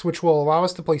Boilerworks, which will allow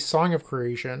us to play Song of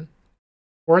Creation,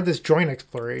 or this joint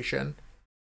exploration.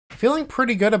 Feeling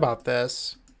pretty good about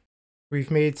this. We've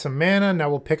made some mana,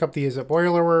 now we'll pick up the Izzet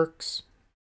Boilerworks.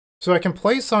 So I can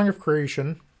play Song of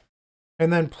Creation,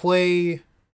 and then play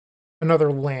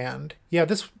another land. Yeah,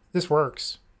 this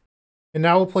works. And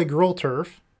now we'll play Gruul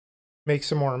Turf, make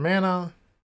some more mana,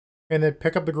 and then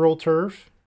pick up the Gruul Turf.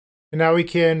 And now we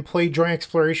can play Joint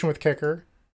Exploration with Kicker.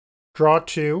 Draw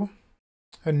 2.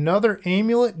 Another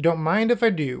Amulet. Don't mind if I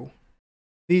do.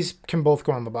 These can both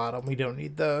go on the bottom. We don't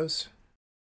need those.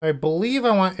 I believe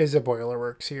I want Izzet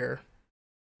Boilerworks here.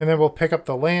 And then we'll pick up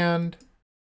the land.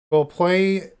 We'll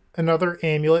play another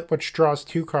Amulet, which draws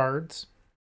 2 cards.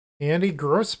 And a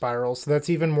Growth Spiral, so that's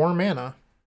even more mana.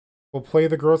 We'll play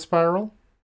the Growth Spiral.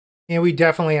 And we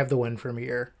definitely have the win from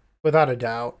here, without a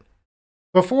doubt.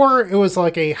 Before, it was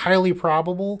like a highly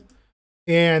probable,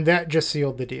 and that just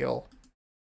sealed the deal.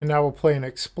 And now we'll play an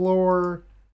Explorer,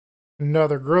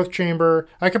 another Growth Chamber.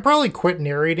 I could probably quit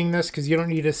narrating this because you don't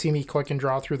need to see me click and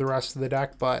draw through the rest of the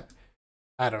deck, but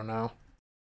I don't know.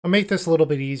 I'll make this a little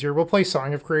bit easier. We'll play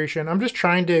Song of Creation. I'm just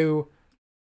trying to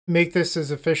make this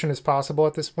as efficient as possible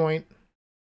at this point.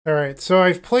 Alright, so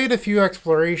I've played a few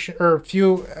Explorers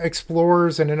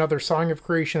and another Song of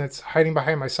Creation that's hiding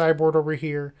behind my sideboard over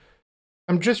here.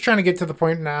 I'm just trying to get to the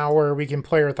point now where we can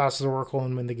play our Thassa's Oracle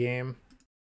and win the game.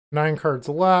 9 cards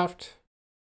left,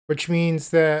 which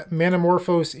means that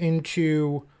Manamorphose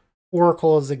into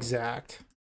Oracle is exact.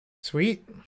 Sweet.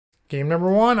 Game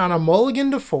number 1 on a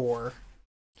mulligan to 4.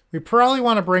 We probably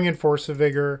want to bring in Force of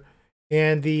Vigor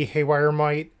and the Haywire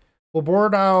Might. We'll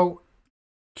board out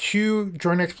 2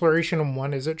 Joint Exploration and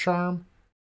 1 Izzet Charm.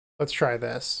 Let's try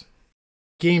this.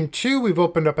 Game 2, we've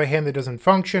opened up a hand that doesn't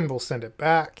function. We'll send it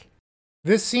back.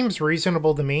 This seems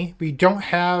reasonable to me. We don't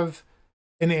have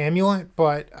an Amulet,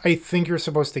 but I think you're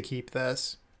supposed to keep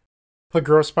this. Put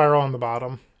Growth Spiral on the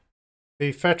bottom.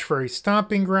 They fetch for a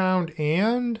Stomping Ground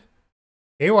and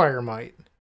Haywire Might.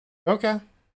 Okay.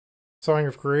 Song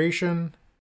of Creation.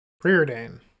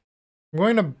 Preordain. I'm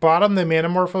going to bottom the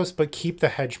Manamorphose, but keep the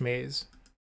Hedge Maze.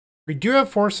 We do have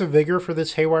Force of Vigor for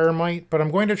this Haywire Might, but I'm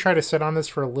going to try to sit on this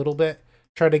for a little bit.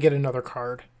 Try to get another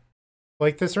card.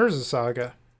 Like this Urza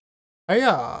Saga.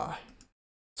 Hiya!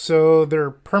 So their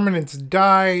permanents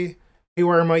die.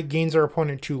 Haywire Might gains our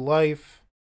opponent 2 life.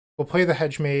 We'll play the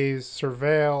Hedge Maze,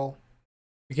 Surveil.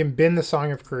 We can bin the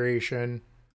Song of Creation.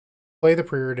 Play the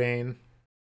Preordain.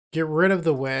 Get rid of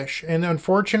the Wish. And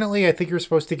unfortunately, I think you're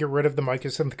supposed to get rid of the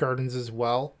Mycosynth Gardens as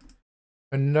well.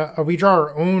 And we draw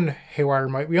our own Haywire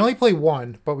Might. We only play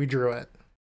 1, but we drew it.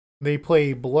 They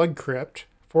play Blood Crypt.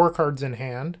 4 cards in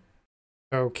hand.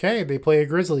 Okay, they play a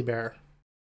Grizzly Bear.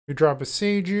 We draw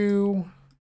Boseiju.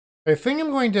 I think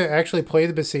I'm going to actually play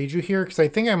the Boseiju here because I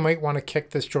think I might want to kick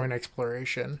this Joint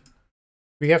Exploration.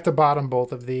 We have to bottom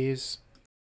both of these.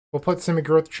 We'll put Simic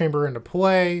Growth Chamber into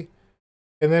play.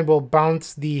 And then we'll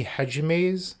bounce the Hedge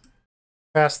Maze.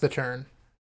 Pass the turn.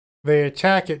 They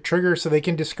attack, it triggers, so they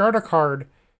can discard a card.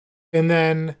 And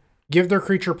then give their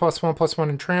creature +1/+1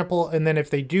 and trample. And then if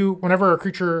they do, whenever a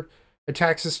creature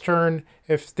attacks this turn,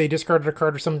 if they discarded a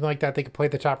card or something like that, they can play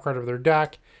the top card of their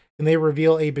deck. And they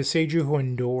reveal a Boseiju who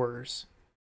endures.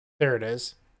 There it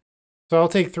is. So I'll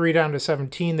take 3 down to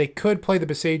 17. They could play the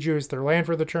Boseiju as their land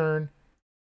for the turn.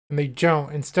 And they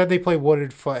don't. Instead, they play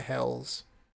Wooded Foothills.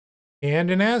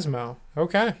 And an Asmo.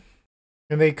 Okay.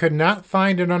 And they could not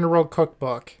find an Underworld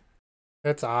Cookbook.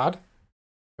 That's odd.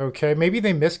 Okay, maybe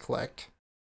they misclicked.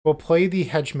 We'll play the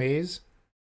Hedge Maze.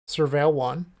 Surveil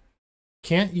 1.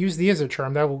 Can't use the Izzet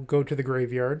Charm. That will go to the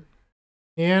graveyard.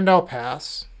 And I'll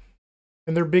pass.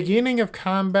 In their beginning of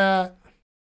combat,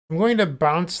 I'm going to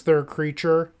bounce their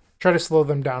creature. Try to slow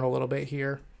them down a little bit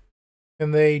here.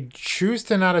 And they choose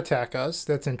to not attack us.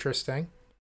 That's interesting.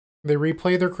 They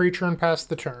replay their creature and pass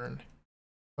the turn.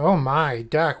 Oh my,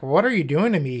 deck. What are you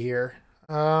doing to me here?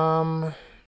 I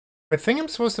think I'm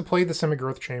supposed to play the Simic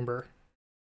Growth Chamber.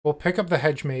 We'll pick up the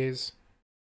Hedge Maze.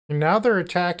 And now they're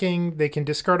attacking. They can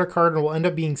discard a card and will end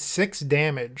up being 6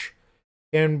 damage.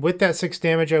 And with that 6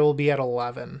 damage, I will be at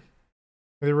 11.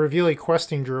 They reveal a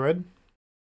Questing Druid.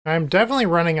 I'm definitely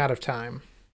running out of time.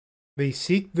 They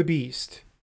seek the Beast.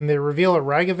 And they reveal a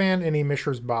Ragavan and a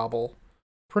Mishra's Bauble.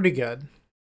 Pretty good.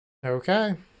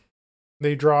 Okay.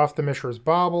 They draw off the Mishra's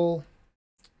Bauble.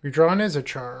 We draw an Izzet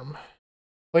Charm.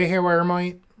 Play Haywire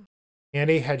Might. And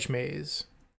a Hedge Maze.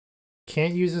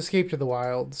 Can't use Escape to the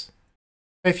Wilds.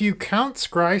 If you count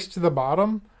Scries to the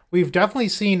bottom, we've definitely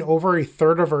seen over a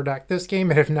third of our deck this game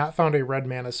and have not found a red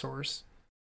mana source.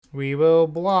 We will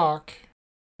block.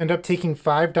 End up taking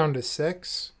 5 down to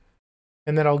 6.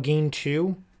 And then I'll gain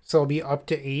 2. So I'll be up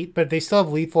to 8. But they still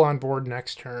have lethal on board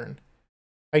next turn.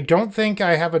 I don't think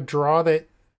I have a draw that...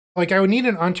 Like, I would need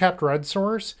an untapped red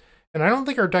source. And I don't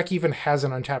think our deck even has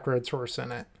an untapped red source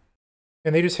in it.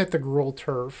 And they just hit the Gruul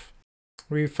Turf.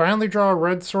 We finally draw a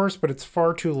red source, but it's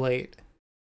far too late.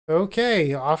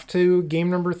 Okay, off to game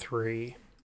number 3.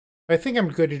 I think I'm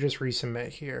good to just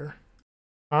resubmit here.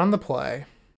 On the play.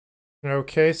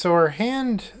 Okay, so our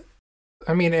hand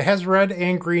I mean, it has red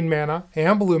and green mana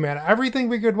and blue mana, everything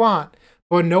we could want,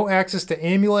 but no access to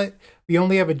Amulet. We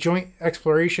only have a joint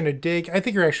exploration to dig. I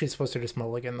think you're actually supposed to just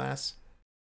mulligan this.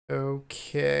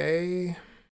 Okay.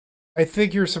 I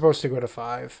think you're supposed to go to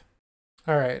 5.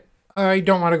 All right. I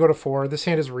don't want to go to 4. This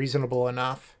hand is reasonable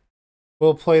enough.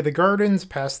 We'll play the Gardens,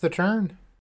 pass the turn.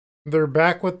 They're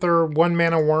back with their 1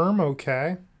 mana worm.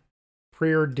 Okay.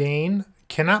 Preordain.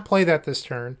 Cannot play that this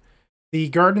turn. The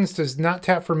Gardens does not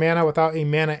tap for mana without a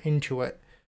mana into it.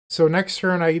 So next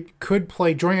turn I could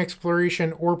play Joint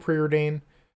Exploration or Preordain,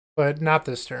 but not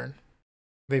this turn.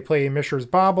 They play a Mishra's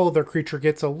Bauble. Their creature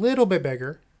gets a little bit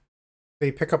bigger.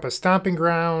 They pick up a Stomping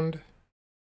Ground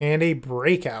and a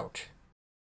Breakout.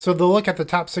 So they'll look at the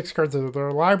top 6 cards of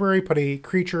their library, put a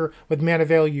creature with mana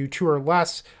value 2 or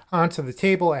less onto the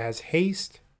table as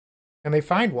haste, and they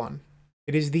find one.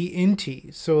 It is the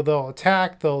Inti. So they'll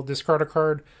attack, they'll discard a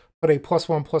card, put a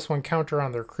 +1/+1 counter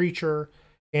on their creature,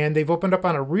 and they've opened up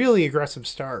on a really aggressive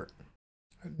start.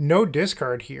 No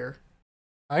discard here.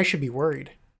 I should be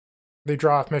worried. They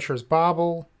draw off Mishra's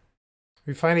Bauble.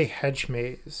 We find a Hedge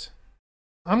Maze.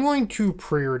 I'm going to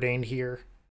Preordain here.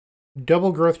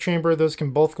 Double Growth Chamber, those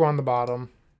can both go on the bottom.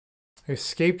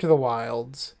 Escape to the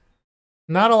Wilds.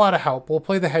 Not a lot of help. We'll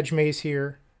play the Hedge Maze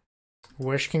here.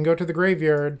 Wish can go to the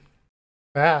graveyard.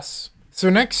 Pass. So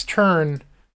next turn,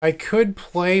 I could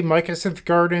play Mycosynth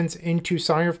Gardens into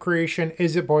Song of Creation,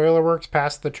 Izzet Boilerworks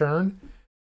past the turn.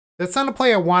 That's not a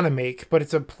play I want to make, but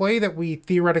it's a play that we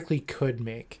theoretically could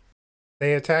make.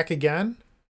 They attack again,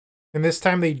 and this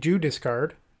time they do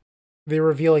discard. They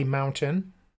reveal a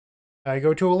Mountain. I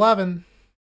go to 11.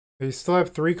 They still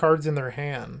have 3 cards in their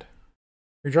hand.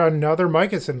 We draw another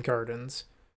Mycosynth Gardens.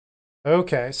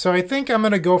 Okay, so I think I'm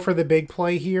going to go for the big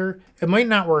play here. It might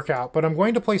not work out, but I'm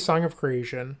going to play Song of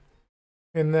Creation.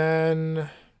 And then,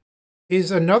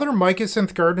 is another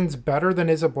Mycosynth Gardens better than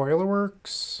Izzet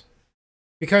Boilerworks?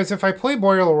 Because if I play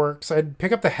Boilerworks, I'd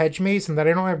pick up the Hedge Maze and then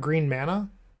I don't have green mana.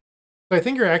 So I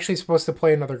think you're actually supposed to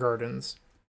play another Gardens.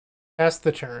 Pass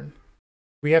the turn.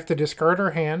 We have to discard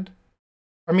our hand.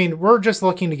 I mean, we're just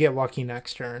looking to get lucky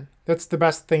next turn. That's the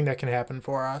best thing that can happen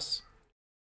for us.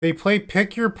 They play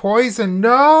Pick Your Poison.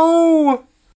 No!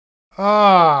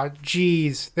 Ah,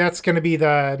 geez. That's going to be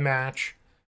the match.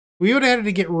 We would have had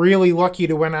to get really lucky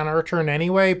to win on our turn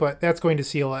anyway, but that's going to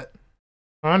seal it.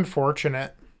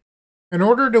 Unfortunate. In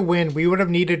order to win, we would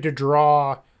have needed to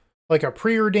draw like a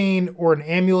Preordain or an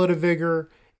Amulet of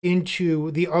Vigor into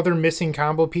the other missing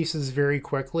combo pieces very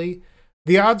quickly.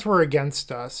 The odds were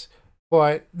against us,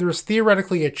 but there's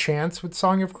theoretically a chance with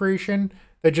Song of Creation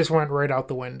that just went right out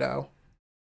the window.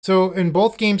 So in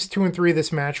both games 2 and 3 of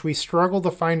this match, we struggled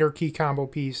to find our key combo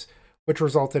piece, which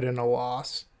resulted in a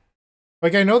loss.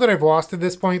 Like, I know that I've lost at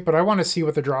this point, but I want to see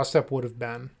what the draw step would have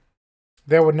been.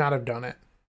 That would not have done it.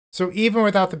 So even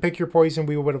without the Pick Your Poison,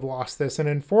 we would have lost this. And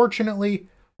unfortunately,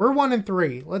 we're 1 and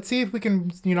 3. Let's see if we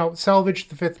can, salvage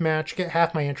the 5th match, get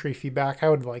half my entry fee back. I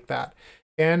would like that.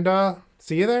 And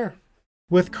see you there.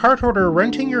 With Card Hoarder,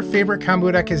 renting your favorite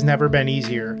combo deck has never been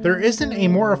easier. There isn't a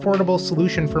more affordable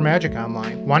solution for Magic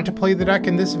Online. Want to play the deck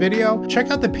in this video?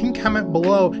 Check out the pinned comment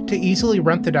below to easily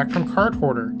rent the deck from Card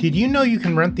Hoarder. Did you know you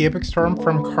can rent the Epic Storm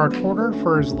from Card Hoarder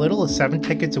for as little as 7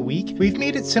 tickets a week? We've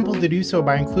made it simple to do so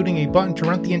by including a button to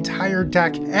rent the entire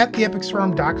deck at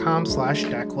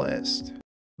theepicstorm.com/decklist.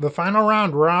 The final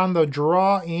round, we're on the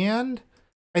draw, and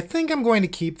I think I'm going to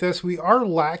keep this. We are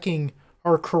lacking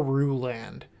our Karoo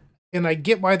land. And I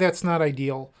get why that's not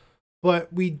ideal,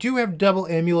 but we do have double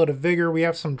Amulet of Vigor, we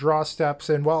have some draw steps,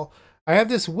 and well, I have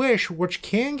this Wish, which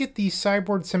can get the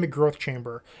sideboard Simic Growth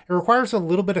Chamber. It requires a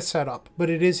little bit of setup, but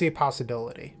it is a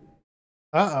possibility.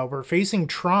 Uh-oh, we're facing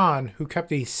Tron, who kept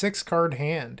a 6-card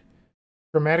hand.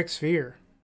 Chromatic Sphere.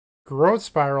 Growth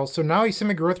Spiral, so now a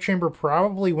Simic Growth Chamber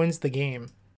probably wins the game.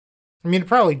 I mean, it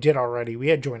probably did already, we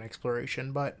had Joint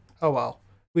Exploration, but oh well.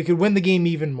 We could win the game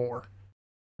even more.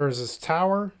 There's this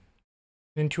Tower.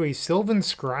 Into a Sylvan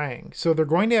Scrying. So they're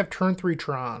going to have turn 3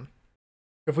 Tron.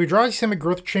 If we draw a Simic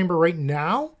Growth Chamber right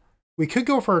now, we could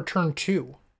go for a turn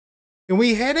 2. And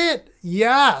we hit it!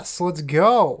 Yes! Let's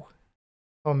go!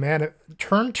 Oh man,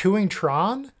 turn 2ing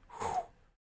Tron? Whew.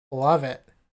 Love it.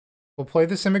 We'll play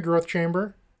the Simic Growth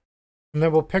Chamber. And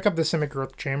then we'll pick up the Simic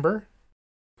Growth Chamber.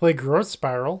 Play Growth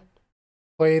Spiral.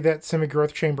 Play that Simic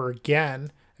Growth Chamber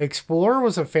again. Explorer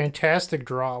was a fantastic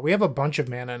draw. We have a bunch of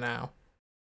mana now.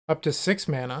 Up to 6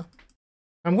 mana.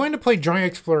 I'm going to play Joint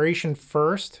Exploration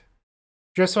first,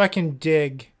 just so I can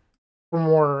dig for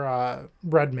more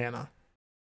red mana.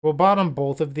 We'll bottom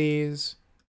both of these.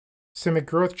 Simic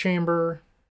Growth Chamber.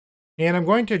 And I'm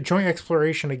going to Joint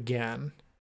Exploration again.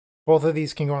 Both of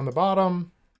these can go on the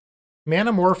bottom.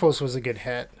 Manamorphose was a good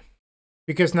hit,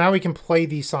 because now we can play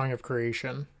the Song of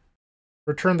Creation.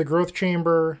 Return the Growth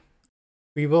Chamber.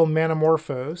 We will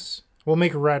Manamorphose. We'll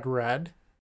make red.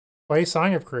 Play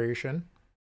Song of Creation.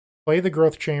 Play the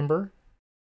Growth Chamber.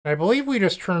 And I believe we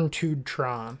just turned 2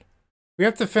 Tron. We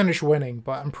have to finish winning,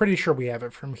 but I'm pretty sure we have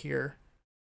it from here.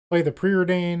 Play the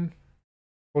Preordain.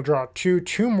 We'll draw 2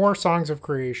 more Songs of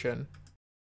Creation.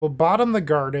 We'll bottom the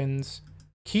Gardens.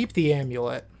 Keep the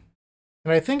Amulet.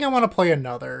 And I think I want to play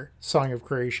another Song of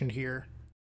Creation here.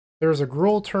 There's a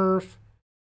Gruul Turf.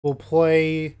 We'll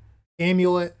play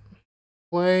Amulet.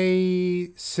 Play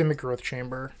Simic Growth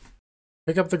Chamber.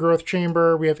 Pick up the Growth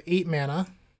Chamber. We have 8 mana.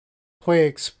 Play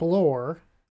Explore.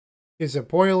 Izzet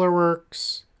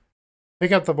Boilerworks.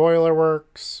 Pick up the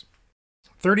Boilerworks.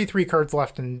 33 cards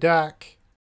left in deck.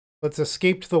 Let's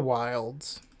escape to the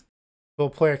wilds. We'll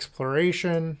play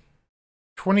Exploration.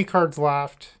 20 cards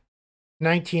left.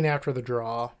 19 after the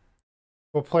draw.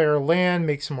 We'll play our land,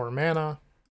 make some more mana.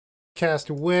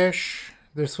 Cast Wish.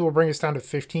 This will bring us down to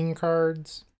 15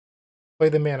 cards. Play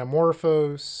the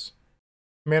Manamorphose.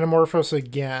 Manamorphose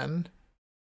again.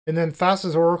 And then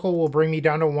Thassa's Oracle will bring me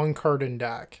down to 1 card in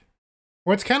deck.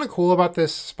 What's kind of cool about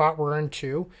this spot we're in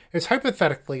too is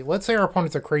hypothetically, let's say our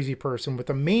opponent's a crazy person with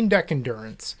a main deck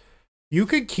Endurance. You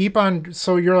could keep on,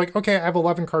 so you're like, okay, I have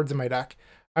 11 cards in my deck.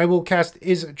 I will cast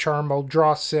Izzet Charm, I'll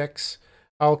draw 6.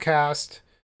 I'll cast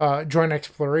Joint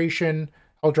Exploration,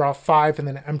 I'll draw 5 and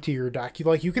then empty your deck.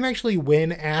 You can actually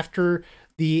win after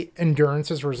the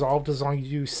Endurance is resolved as long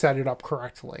as you set it up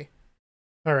correctly.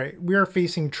 Alright, we are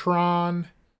facing Tron.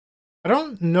 I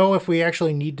don't know if we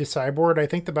actually need to sideboard. I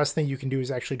think the best thing you can do is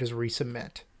actually just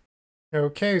resubmit.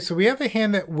 Okay, so we have a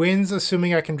hand that wins,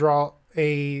 assuming I can draw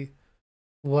a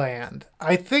land.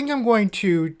 I think I'm going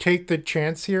to take the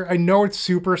chance here. I know it's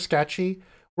super sketchy.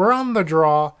 We're on the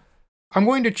draw. I'm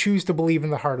going to choose to believe in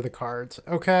the heart of the cards,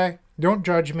 okay? Don't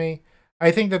judge me. I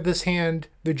think that this hand,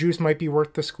 the juice might be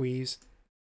worth the squeeze.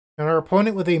 And our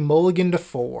opponent with a mulligan to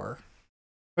 4.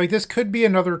 Like, this could be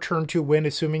another turn 2 win,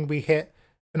 assuming we hit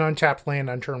an untapped land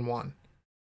on turn 1.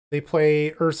 They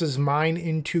play Urza's Mine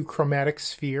into Chromatic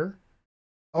Sphere.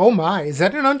 Oh my, is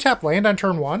that an untapped land on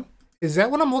turn 1? Is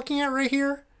that what I'm looking at right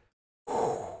here?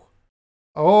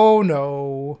 Oh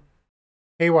no.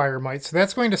 Haywire Might. So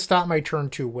that's going to stop my turn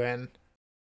 2 win.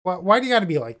 Why do you gotta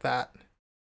be like that?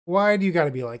 Why do you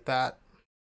gotta be like that?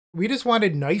 We just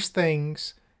wanted nice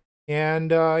things,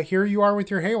 and here you are with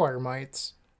your Haywire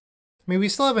Mites. I mean, we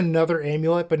still have another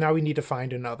Amulet, but now we need to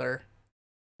find another.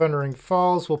 Thundering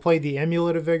Falls, we'll play the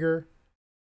Amulet of Vigor.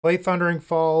 Play Thundering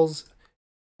Falls.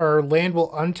 Our land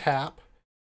will untap,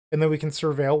 and then we can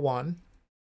Surveil 1.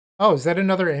 Oh, is that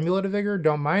another Amulet of Vigor?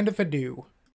 Don't mind if I do.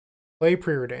 Play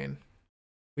Preordain.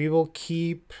 We will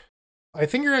keep... I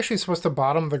think you're actually supposed to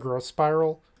bottom the Growth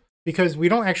Spiral, because we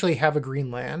don't actually have a green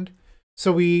land.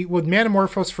 So we would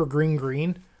Manamorphose for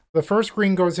green. The first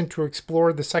green goes into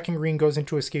Explore, the second green goes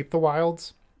into Escape the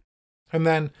Wilds. And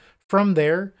then from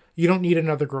there, you don't need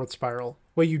another Growth Spiral.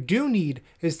 What you do need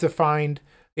is to find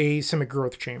a Simic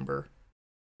Growth Chamber.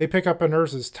 They pick up an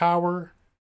Urza's Tower.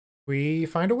 We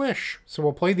find a Wish. So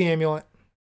we'll play the Amulet.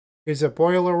 Izzet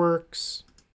Boilerworks.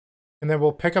 And then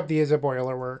we'll pick up the Izzet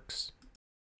Boilerworks.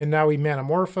 And now we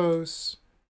Manamorphose.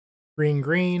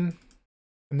 Green.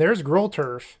 And there's Gruul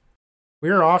Turf. We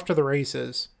are off to the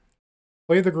races.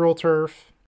 Play the Gruul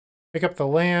Turf. Pick up the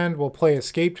land. We'll play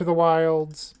Escape to the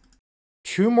Wilds.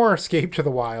 2 more Escape to the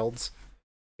Wilds.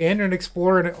 And an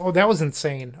Explorer. Oh, that was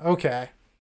insane. Okay.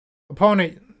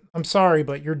 Opponent, I'm sorry,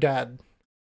 but you're dead.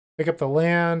 Pick up the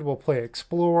land. We'll play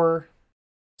Explore.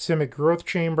 Simic Growth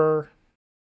Chamber.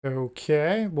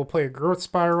 Okay. We'll play a Growth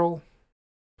Spiral.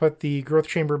 Put the Growth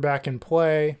Chamber back in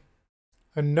play.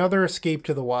 Another Escape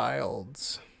to the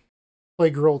Wilds. Play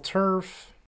Gruul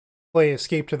Turf. Play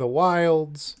Escape to the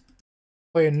Wilds.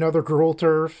 Play another Gruul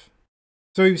Turf.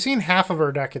 So we've seen half of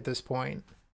our deck at this point.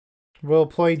 We'll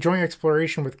play Joint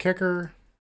Exploration with Kicker.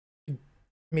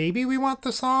 Maybe we want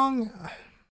the Song?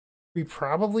 We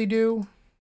probably do.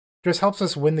 Just helps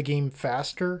us win the game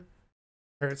faster.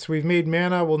 Alright, so we've made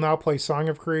mana. We'll now play Song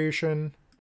of Creation.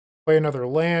 Play another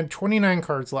land. 29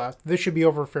 cards left. This should be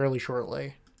over fairly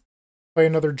shortly. Play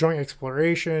another Joint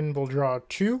Exploration. We'll draw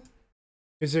 2.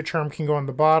 Izzet Charm can go on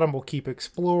the bottom. We'll keep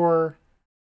Explore.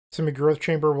 Simic Growth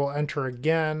Chamber will enter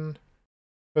again.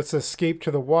 Let's Escape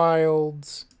to the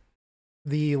Wilds.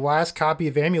 The last copy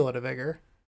of Amulet of Vigor.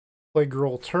 Play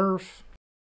Gruul Turf.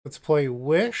 Let's play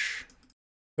Wish.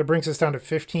 That brings us down to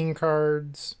 15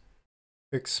 cards.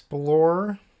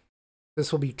 Explore.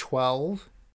 This will be 12.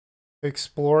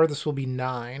 Explore. This will be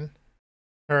 9.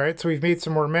 Alright, so we've made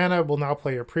some more mana. We'll now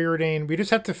play a Preordain. We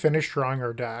just have to finish drawing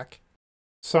our deck.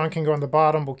 Sun can go on the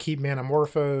bottom. We'll keep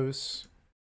Manamorphose.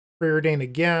 Preordain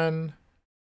again.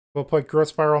 We'll put Growth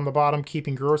Spiral on the bottom,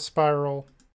 keeping Growth Spiral.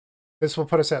 This will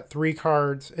put us at 3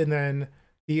 cards, and then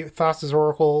the Thassa's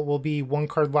Oracle will be 1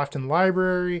 card left in the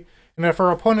library. And if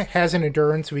our opponent has an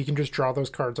Endurance, we can just draw those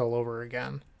cards all over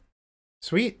again.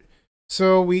 Sweet.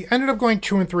 So we ended up going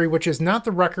 2 and 3, which is not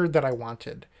the record that I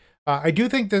wanted. I do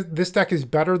think that this deck is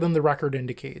better than the record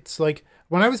indicates. Like,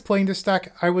 when I was playing this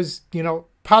deck, I was,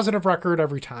 positive record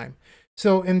every time.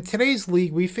 So in today's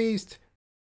league, we faced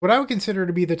what I would consider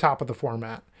to be the top of the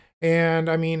format. And,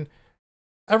 I mean,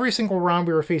 every single round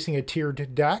we were facing a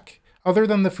tiered deck, other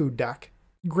than the food deck.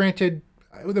 Granted,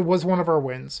 it was one of our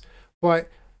wins. But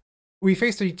we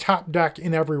faced a top deck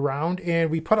in every round,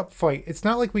 and we put up fight. It's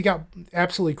not like we got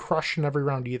absolutely crushed in every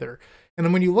round either. And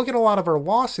then when you look at a lot of our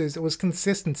losses, it was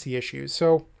consistency issues.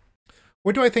 So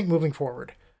what do I think moving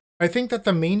forward? I think that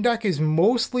the main deck is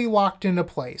mostly locked into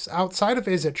place, outside of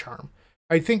Izzet Charm.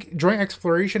 I think Joint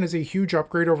Exploration is a huge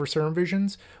upgrade over Serum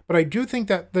Visions, but I do think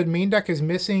that the main deck is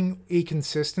missing a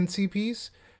consistency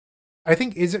piece. I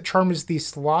think Izzet Charm is the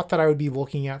slot that I would be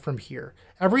looking at from here.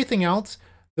 Everything else,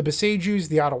 the Besejus,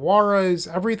 the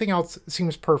Ottawaras, everything else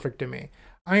seems perfect to me.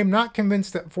 I am not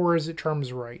convinced that 4 Izzet Charm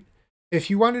is right. If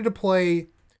you wanted to play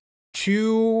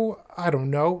 2, I don't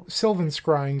know, Sylvan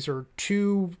Scryings or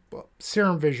 2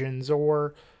 Serum Visions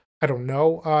or, I don't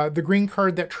know, the green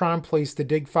card that Tron plays to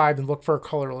dig 5 and look for a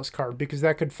colorless card because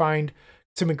that could find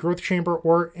Simic Growth Chamber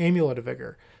or Amulet of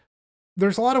Vigor.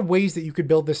 There's a lot of ways that you could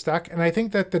build this deck, and I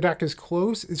think that the deck is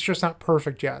close. It's just not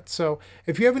perfect yet. So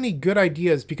if you have any good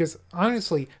ideas, because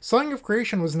honestly, Song of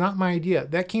Creation was not my idea.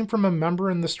 That came from a member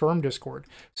in the Storm Discord.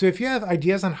 So if you have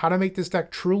ideas on how to make this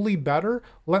deck truly better,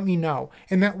 let me know.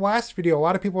 In that last video, a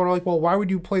lot of people are like, well, why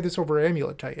would you play this over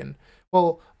Amulet Titan?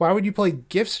 Well, why would you play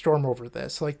Gift Storm over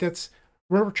this? Like,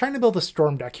 we're trying to build a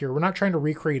Storm deck here. We're not trying to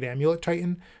recreate Amulet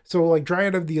Titan. So like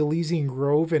Dryad of the Elysian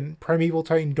Grove and Primeval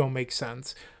Titan don't make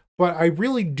sense. But I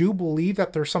really do believe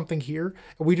that there's something here,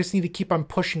 and we just need to keep on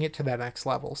pushing it to that next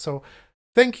level. So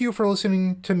thank you for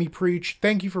listening to me preach.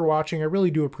 Thank you for watching. I really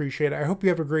do appreciate it. I hope you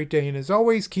have a great day, and as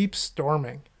always, keep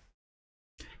storming.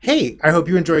 Hey, I hope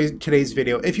you enjoyed today's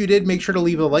video. If you did, make sure to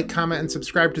leave a like, comment, and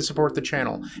subscribe to support the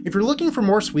channel. If you're looking for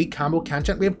more sweet combo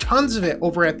content, we have tons of it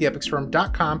over at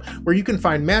theepicstorm.com, where you can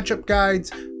find matchup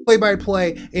guides,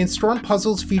 play-by-play, and storm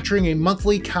puzzles featuring a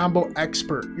monthly combo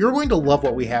expert. You're going to love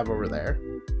what we have over there.